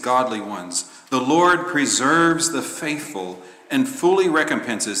you his godly ones. The Lord preserves the faithful and fully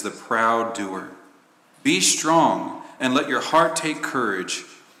recompenses the proud doer. Be strong and let your heart take courage,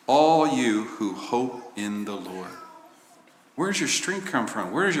 all you who hope in the Lord. Where does your strength come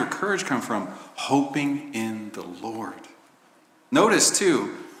from? Where does your courage come from? Hoping in the Lord. Notice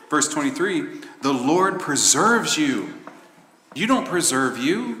too, verse 23, the Lord preserves you. You don't preserve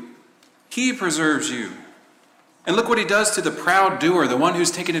you. He preserves you. And look what he does to the proud doer, the one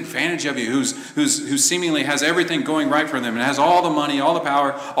who's taken advantage of you, who seemingly has everything going right for them and has all the money, all the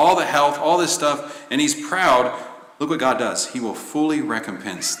power, all the health, all this stuff, and he's proud. Look what God does. He will fully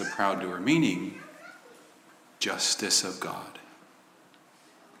recompense the proud doer, meaning justice of God.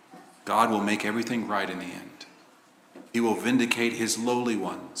 God will make everything right in the end. He will vindicate his lowly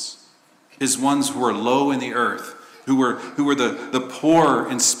ones, his ones who are low in the earth, who were the poor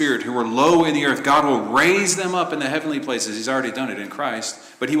in spirit, who were low in the earth. God will raise them up in the heavenly places. He's already done it in Christ.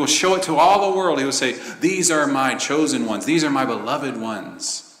 But he will show it to all the world. He will say, these are my chosen ones. These are my beloved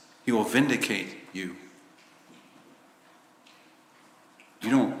ones. He will vindicate you. You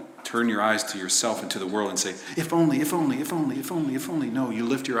don't turn your eyes to yourself and to the world and say, if only, if only, if only, if only, if only. No, you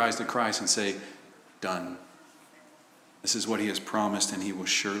lift your eyes to Christ and say, done. This is what he has promised, and he will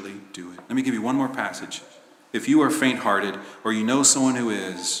surely do it. Let me give you one more passage. If you are faint-hearted, or you know someone who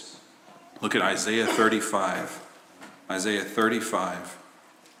is, look at Isaiah 35. Isaiah 35.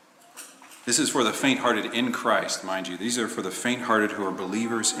 This is for the faint-hearted in Christ, mind you. These are for the faint-hearted who are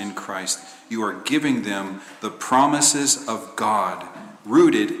believers in Christ. You are giving them the promises of God,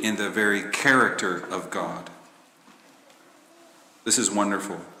 rooted in the very character of God. This is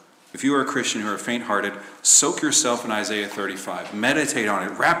wonderful. If you are a Christian who are faint-hearted, soak yourself in Isaiah 35. Meditate on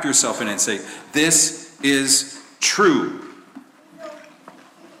it. Wrap yourself in it and say, this is true.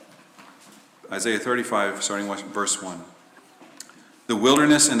 Isaiah 35, starting with verse 1. The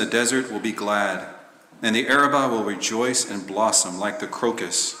wilderness and the desert will be glad, and the Arabah will rejoice and blossom like the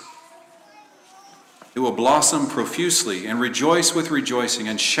crocus. It will blossom profusely and rejoice with rejoicing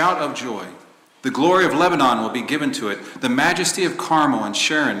and shout of joy. The glory of Lebanon will be given to it, the majesty of Carmel and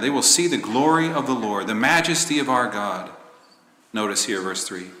Sharon. They will see the glory of the Lord, the majesty of our God. Notice here, verse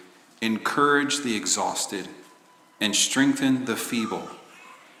 3. Encourage the exhausted and strengthen the feeble.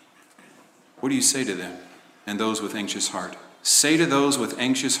 What do you say to them and those with anxious heart? Say to those with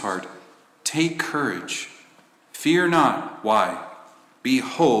anxious heart, take courage. Fear not. Why?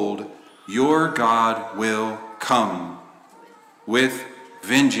 Behold, your God will come with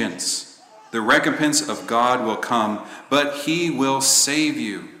vengeance. The recompense of God will come, but he will save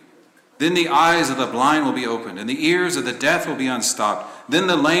you. Then the eyes of the blind will be opened, and the ears of the deaf will be unstopped. Then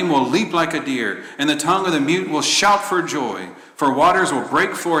the lame will leap like a deer, and the tongue of the mute will shout for joy. For waters will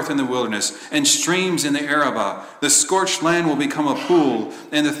break forth in the wilderness, and streams in the Arabah. The scorched land will become a pool,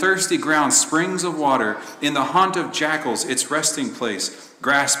 and the thirsty ground springs of water. In the haunt of jackals, its resting place,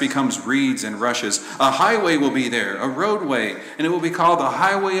 grass becomes reeds and rushes. A highway will be there, a roadway, and it will be called the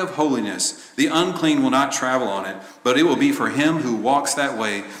highway of holiness. The unclean will not travel on it, but it will be for him who walks that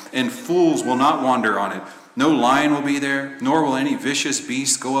way, and fools will not wander on it. No lion will be there, nor will any vicious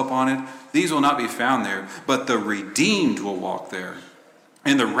beast go up on it. These will not be found there, but the redeemed will walk there.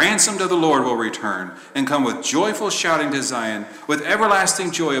 And the ransomed of the Lord will return and come with joyful shouting to Zion, with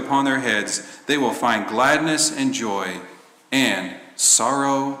everlasting joy upon their heads. They will find gladness and joy, and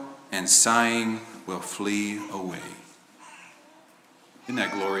sorrow and sighing will flee away. Isn't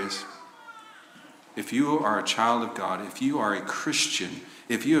that glorious? If you are a child of God, if you are a Christian,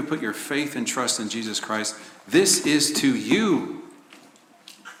 if you have put your faith and trust in Jesus Christ, this is to you.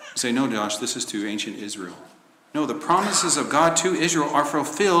 You say, no, Josh, this is to ancient Israel. No, the promises of God to Israel are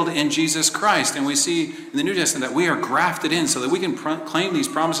fulfilled in Jesus Christ. And we see in the New Testament that we are grafted in so that we can claim these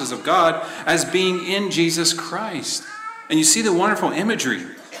promises of God as being in Jesus Christ. And you see the wonderful imagery.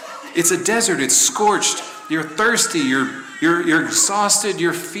 It's a desert, it's scorched, you're thirsty, you're exhausted,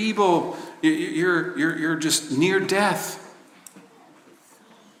 you're feeble, you're just near death.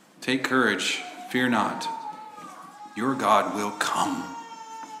 Take courage, fear not. Your God will come.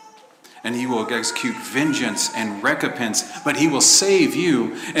 And he will execute vengeance and recompense, but he will save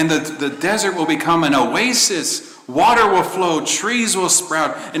you. And the desert will become an oasis. Water will flow, trees will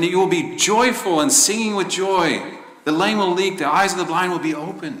sprout, and you will be joyful and singing with joy. The lame will leap, the eyes of the blind will be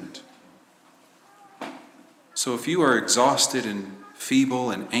opened. So if you are exhausted and feeble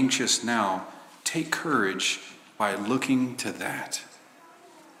and anxious now, take courage by looking to that.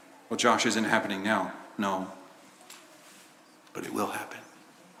 Well, Josh, isn't happening now. No, but it will happen.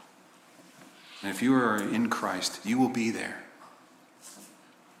 And if you are in Christ, you will be there.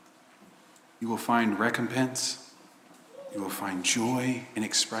 You will find recompense. You will find joy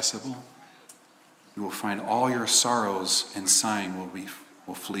inexpressible. You will find all your sorrows and sighing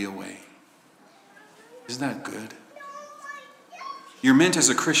will flee away. Isn't that good? You're meant as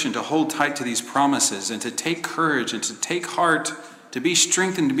a Christian to hold tight to these promises and to take courage and to take heart, to be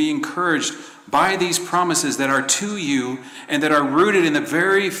strengthened, to be encouraged by these promises that are to you and that are rooted in the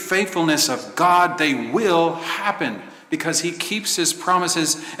very faithfulness of God. They will happen because he keeps his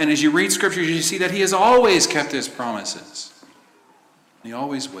promises. And as you read scriptures, you see that he has always kept his promises. He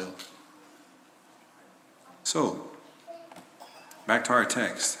always will. So, back to our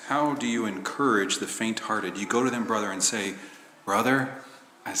text. How do you encourage the faint-hearted? You go to them, brother, and say, brother,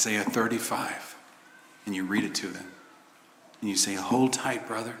 Isaiah 35. And you read it to them. And you say, hold tight,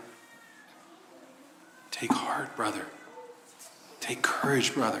 brother. Take heart, brother. Take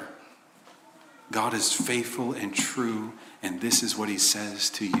courage, brother. God is faithful and true, and this is what he says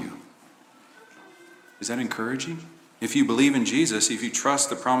to you. Is that encouraging? If you believe in Jesus, if you trust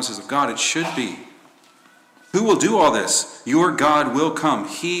the promises of God, it should be. Who will do all this? Your God will come.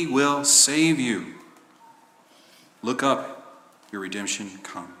 He will save you. Look up your redemption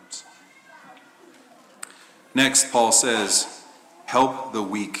comes. Next, Paul says, help the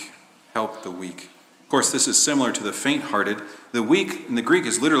weak. Help the weak. Of course, this is similar to the faint-hearted. The weak in the Greek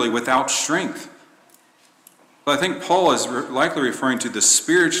is literally without strength. But I think Paul is likely referring to the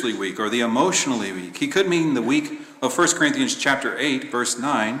spiritually weak or the emotionally weak. He could mean the weak of 1 Corinthians chapter 8, verse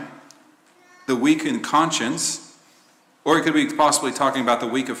 9, the weak in conscience, or he could be possibly talking about the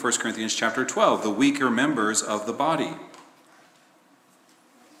weak of 1 Corinthians chapter 12, the weaker members of the body.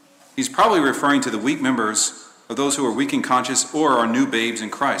 He's probably referring to the weak members of those who are weak in conscience or are new babes in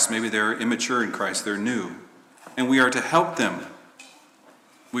Christ. Maybe they're immature in Christ, they're new. And we are to help them.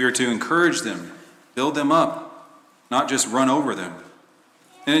 We are to encourage them, build them up, not just run over them.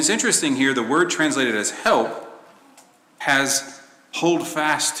 And it's interesting here, the word translated as help has hold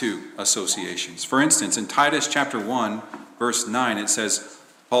fast to associations. For instance, in Titus chapter 1, verse 9, it says,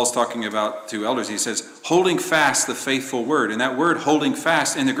 Paul's talking about to elders, he says, holding fast the faithful word. And that word holding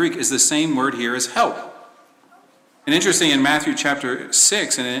fast in the Greek is the same word here as help. And interesting, in Matthew chapter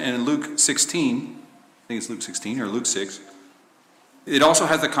 6 and in Luke 16, I think it's Luke 16 or Luke 6, it also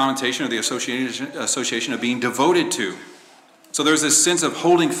has the connotation of the association of being devoted to. So there's this sense of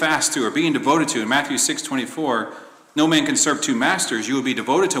holding fast to or being devoted to. In Matthew 6:24, no man can serve two masters. You will be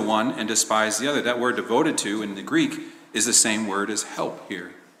devoted to one and despise the other. That word devoted to in the Greek is the same word as help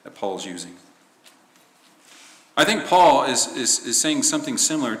here that Paul's using. I think Paul is saying something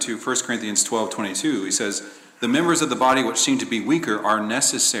similar to 1 Corinthians 12:22. He says, the members of the body which seem to be weaker are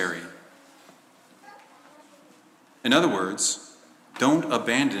necessary. In other words, don't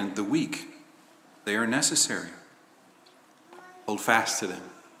abandon the weak. They are necessary. Hold fast to them.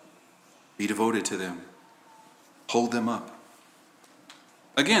 Be devoted to them. Hold them up.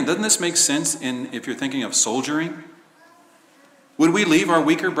 Again, doesn't this make sense if you're thinking of soldiering? Would we leave our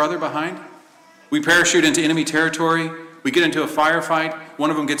weaker brother behind? We parachute into enemy territory. We get into a firefight.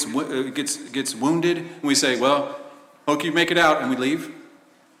 One of them gets wounded. And we say, well, hope you make it out. And we leave.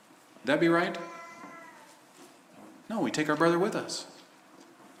 Would that be right? No, we take our brother with us.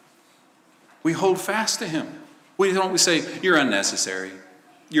 We hold fast to him. We say, you're unnecessary.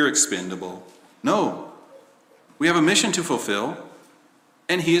 You're expendable. No. We have a mission to fulfill,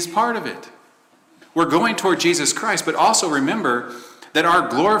 and he is part of it. We're going toward Jesus Christ, but also remember that our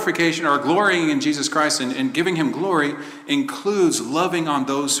glorification, our glorying in Jesus Christ and giving him glory includes loving on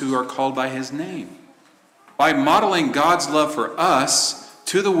those who are called by his name. By modeling God's love for us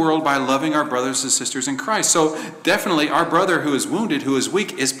to the world by loving our brothers and sisters in Christ. So definitely our brother who is wounded, who is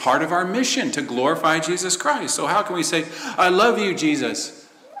weak, is part of our mission to glorify Jesus Christ. So how can we say, I love you, Jesus.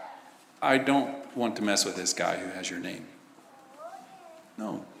 I don't want to mess with this guy who has your name.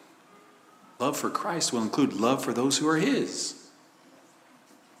 No. Love for Christ will include love for those who are his.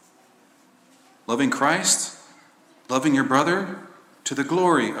 Loving Christ, loving your brother to the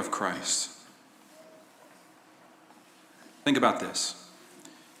glory of Christ. Think about this.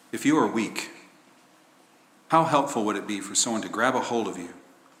 If you are weak, how helpful would it be for someone to grab a hold of you,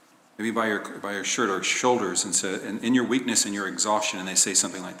 maybe by your shirt or shoulders, and say, and in your weakness and your exhaustion, and they say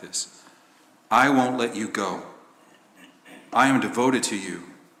something like this, I won't let you go. I am devoted to you.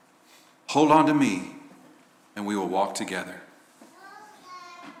 Hold on to me, and we will walk together.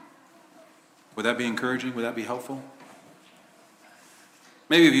 Would that be encouraging? Would that be helpful?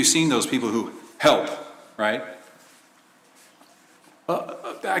 Maybe have you seen those people who help, right?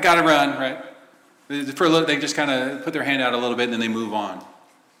 I got to run, right? For a little, they just kind of put their hand out a little bit and then they move on.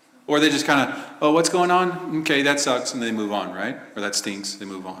 Or they just kind of, oh, what's going on? Okay, that sucks, and they move on, right? Or that stinks, they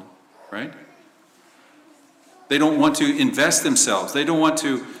move on, right? They don't want to invest themselves. They don't want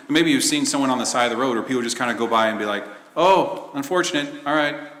to, maybe you've seen someone on the side of the road or people just kind of go by and be like, oh, unfortunate, all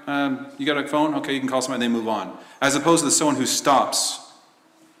right, you got a phone? Okay, you can call somebody and they move on. As opposed to someone who stops,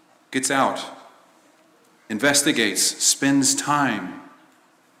 gets out, investigates, spends time,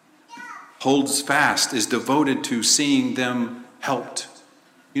 holds fast, is devoted to seeing them helped.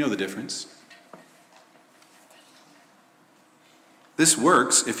 You know the difference. This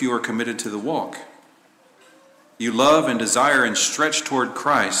works if you are committed to the walk. You love and desire and stretch toward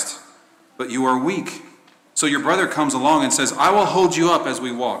Christ, but you are weak. So your brother comes along and says, I will hold you up as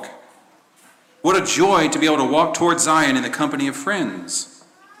we walk. What a joy to be able to walk toward Zion in the company of friends.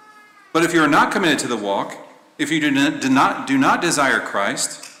 But if you are not committed to the walk, if you do not desire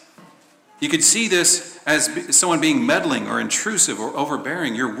Christ, you could see this as someone being meddling or intrusive or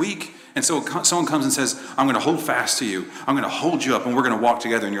overbearing. You're weak, and so someone comes and says, I'm going to hold fast to you. I'm going to hold you up, and we're going to walk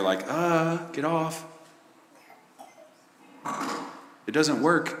together. And you're like, get off. It doesn't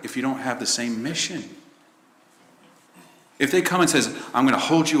work if you don't have the same mission. If they come and says, I'm going to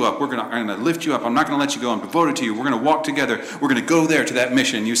hold you up, I'm going to lift you up, I'm not going to let you go, I'm devoted to you, we're going to walk together, we're going to go there to that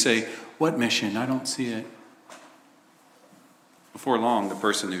mission. You say, what mission? I don't see it. Before long, the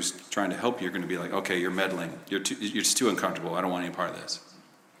person who's trying to help you are going to be like, okay, you're meddling. You're just too uncomfortable. I don't want any part of this.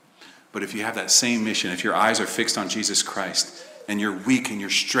 But if you have that same mission, if your eyes are fixed on Jesus Christ, and you're weak and you're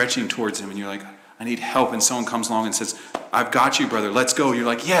stretching towards him, and you're like, I need help, and someone comes along and says, I've got you, brother, let's go. You're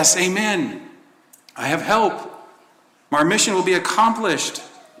like, yes, amen. I have help. Our mission will be accomplished.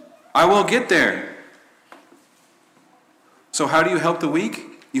 I will get there. So how do you help the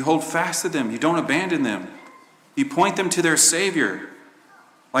weak? You hold fast to them. You don't abandon them. You point them to their Savior,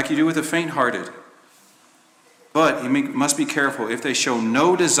 like you do with the faint-hearted. But you must be careful. If they show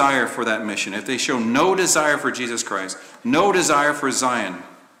no desire for that mission, if they show no desire for Jesus Christ, no desire for Zion,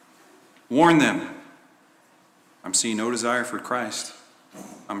 warn them. I'm seeing no desire for Christ.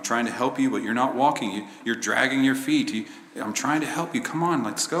 I'm trying to help you, but you're not walking. You're dragging your feet. I'm trying to help you. Come on,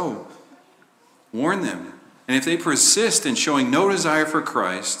 let's go. Warn them. And if they persist in showing no desire for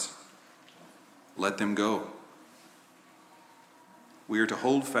Christ, let them go. We are to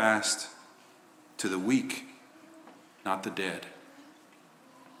hold fast to the weak, not the dead.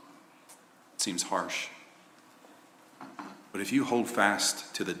 It seems harsh. But if you hold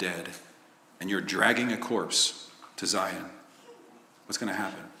fast to the dead and you're dragging a corpse to Zion, what's going to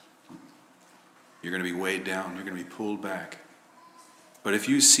happen? You're going to be weighed down. You're going to be pulled back. But if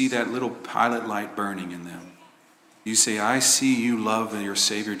you see that little pilot light burning in them, you say, I see you love your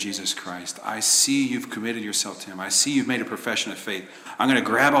Savior Jesus Christ. I see you've committed yourself to him. I see you've made a profession of faith. I'm going to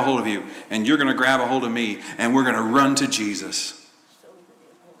grab a hold of you, and you're going to grab a hold of me, and we're going to run to Jesus.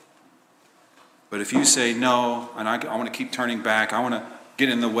 But if you say, no, and I want to keep turning back, I want to get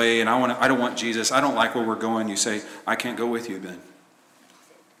in the way, and I don't want Jesus, I don't like where we're going, you say, I can't go with you then.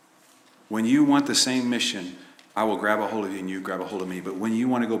 When you want the same mission, I will grab a hold of you and you grab a hold of me. But when you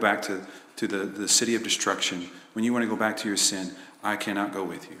want to go back to the city of destruction, when you want to go back to your sin, I cannot go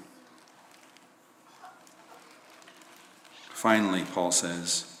with you. Finally, Paul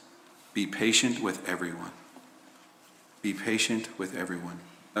says, be patient with everyone. Be patient with everyone.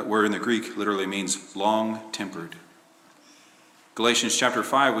 That word in the Greek literally means long-tempered. Galatians chapter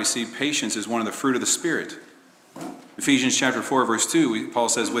 5, we see patience is one of the fruit of the Spirit. Ephesians chapter 4, verse 2, Paul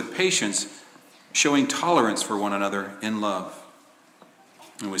says, with patience, showing tolerance for one another in love.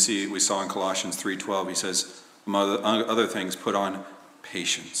 And we saw in Colossians 3:12, he says, among other things, put on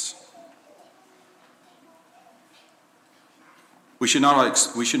patience. We should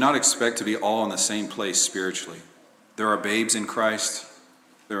not expect to be all in the same place spiritually. There are babes in Christ.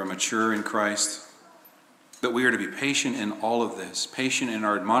 There are mature in Christ. But we are to be patient in all of this. Patient in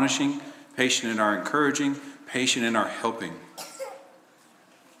our admonishing, patient in our encouraging, patient in our helping.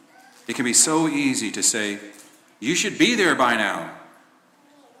 It can be so easy to say, you should be there by now.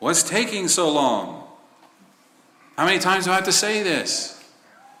 What's taking so long? How many times do I have to say this?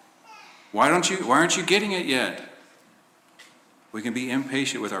 Why aren't you getting it yet? We can be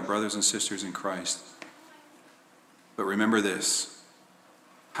impatient with our brothers and sisters in Christ. But remember this.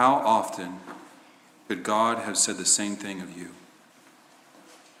 How often could God have said the same thing of you?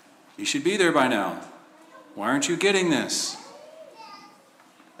 You should be there by now. Why aren't you getting this?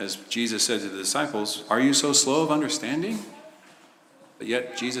 As Jesus said to the disciples, are you so slow of understanding? But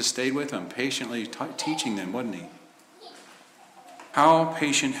yet Jesus stayed with them, patiently teaching them, wasn't he? How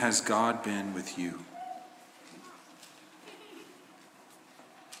patient has God been with you?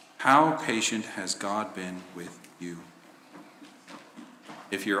 How patient has God been with you?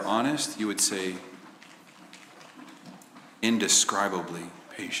 If you're honest, you would say, indescribably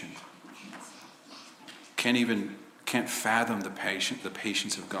patient. Can't fathom the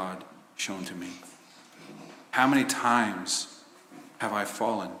patience of God shown to me. How many times have I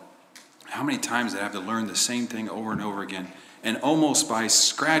fallen? How many times did I have to learn the same thing over and over again? And almost by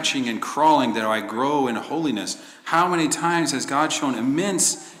scratching and crawling that I grow in holiness. How many times has God shown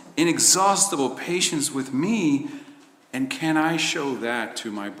immense, inexhaustible patience with me? And can I show that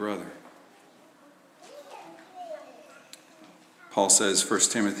to my brother? Paul says, 1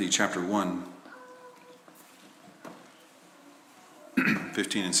 Timothy chapter 1,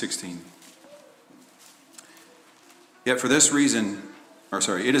 15 and 16. Yet for this reason,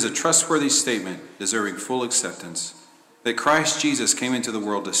 it is a trustworthy statement deserving full acceptance, that Christ Jesus came into the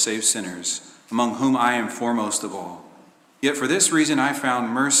world to save sinners, among whom I am foremost of all. Yet for this reason I found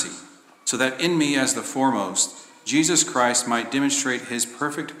mercy, so that in me as the foremost, Jesus Christ might demonstrate his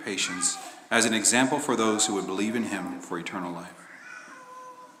perfect patience as an example for those who would believe in him for eternal life.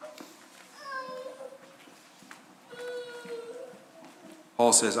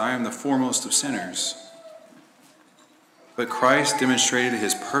 Paul says, I am the foremost of sinners. but Christ demonstrated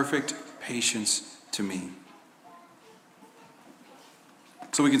his perfect patience to me.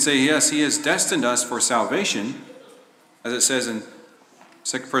 So we can say, yes, he has destined us for salvation, as it says in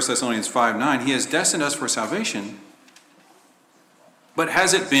 1 Thessalonians 5:9, he has destined us for salvation. But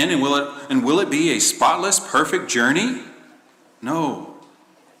has it been and will it be a spotless, perfect journey? No.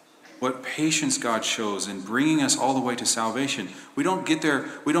 What patience God shows in bringing us all the way to salvation. We don't get there,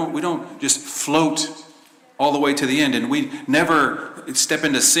 we don't just float all the way to the end, and we never step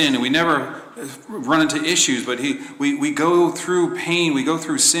into sin, and we never run into issues, but we go through pain, we go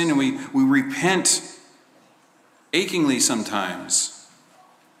through sin, and we repent achingly sometimes.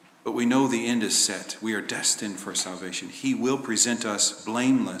 But we know the end is set. We are destined for salvation. He will present us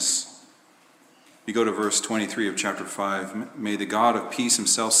blameless. You go to verse 23 of chapter 5. May the God of peace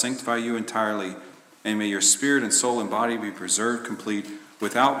himself sanctify you entirely, and may your spirit and soul and body be preserved complete,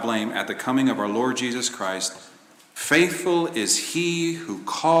 without blame, at the coming of our Lord Jesus Christ. Faithful is he who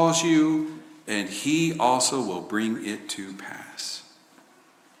calls you, and he also will bring it to pass.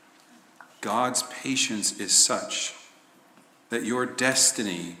 God's patience is such that your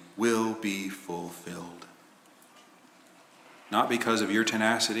destiny will be fulfilled. Not because of your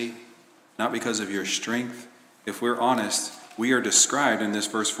tenacity, not because of your strength. If we're honest, we are described in this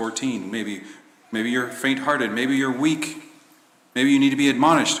verse 14. Maybe you're faint-hearted, maybe you're weak, maybe you need to be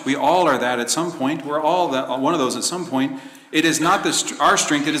admonished. We all are that at some point. We're all one of those at some point. It is not our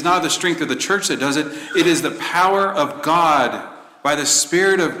strength, it is not the strength of the church that does it. It is the power of God, by the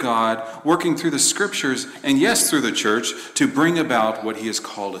Spirit of God, working through the Scriptures, and yes, through the church, to bring about what he has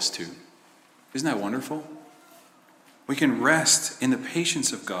called us to. Isn't that wonderful? We can rest in the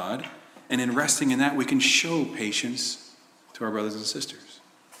patience of God, and in resting in that, we can show patience to our brothers and sisters.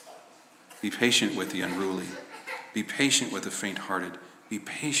 Be patient with the unruly. Be patient with the faint-hearted. Be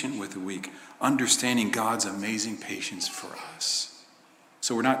patient with the weak, understanding God's amazing patience for us.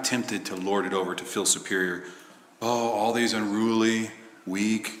 So we're not tempted to lord it over, to feel superior. Oh, all these unruly,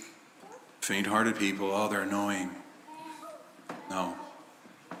 weak, faint-hearted people, oh, they're annoying. No.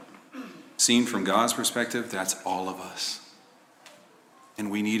 Seen from God's perspective, that's all of us. And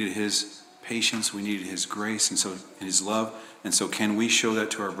we needed his patience, we needed his grace, and his love. And so can we show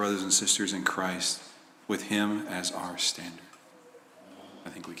that to our brothers and sisters in Christ with him as our standard? I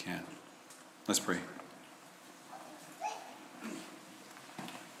think we can. Let's pray.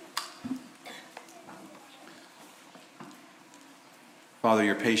 Father,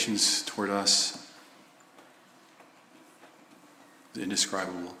 your patience toward us is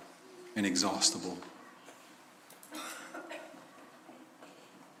indescribable, inexhaustible.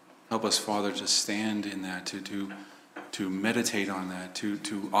 Help us, Father, to stand in that, to meditate on that,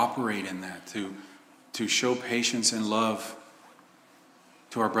 to operate in that, to show patience and love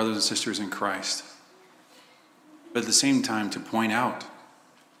to our brothers and sisters in Christ. But at the same time, to point out,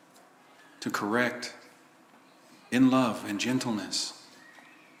 to correct in love and gentleness,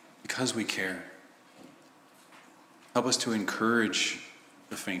 because we care. Help us to encourage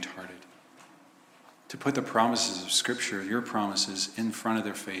the faint-hearted, to put the promises of Scripture, your promises, in front of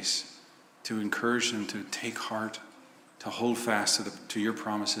their face, to encourage them to take heart, to hold fast to your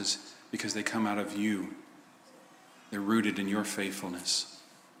promises, because they come out of you. They're rooted in your faithfulness.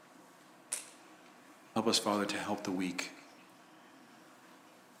 Help us, Father, to help the weak.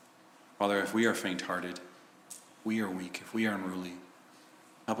 Father, if we are faint-hearted, we are weak. If we are unruly,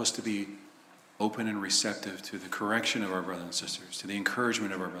 help us to be open and receptive to the correction of our brothers and sisters, to the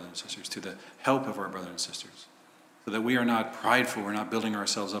encouragement of our brothers and sisters, to the help of our brothers and sisters, so that we are not prideful, we're not building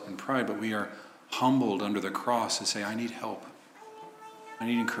ourselves up in pride, but we are humbled under the cross and say, I need help. I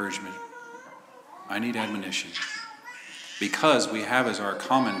need encouragement. I need admonition. Because we have as our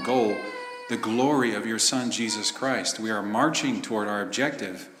common goal the glory of your Son, Jesus Christ. We are marching toward our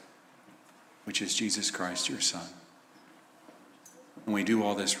objective, which is Jesus Christ, your Son. And we do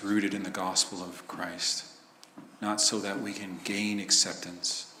all this rooted in the gospel of Christ, not so that we can gain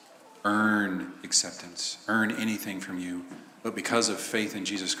acceptance, earn anything from you, but because of faith in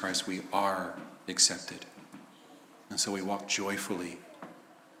Jesus Christ, we are accepted. And so we walk joyfully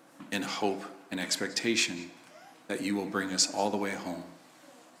in hope and expectation that you will bring us all the way home,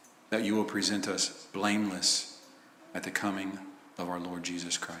 that you will present us blameless at the coming of our Lord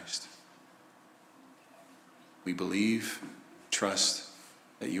Jesus Christ. We believe, trust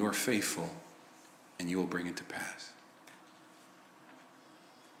that you are faithful and you will bring it to pass.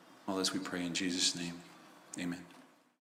 All this we pray in Jesus' name. Amen.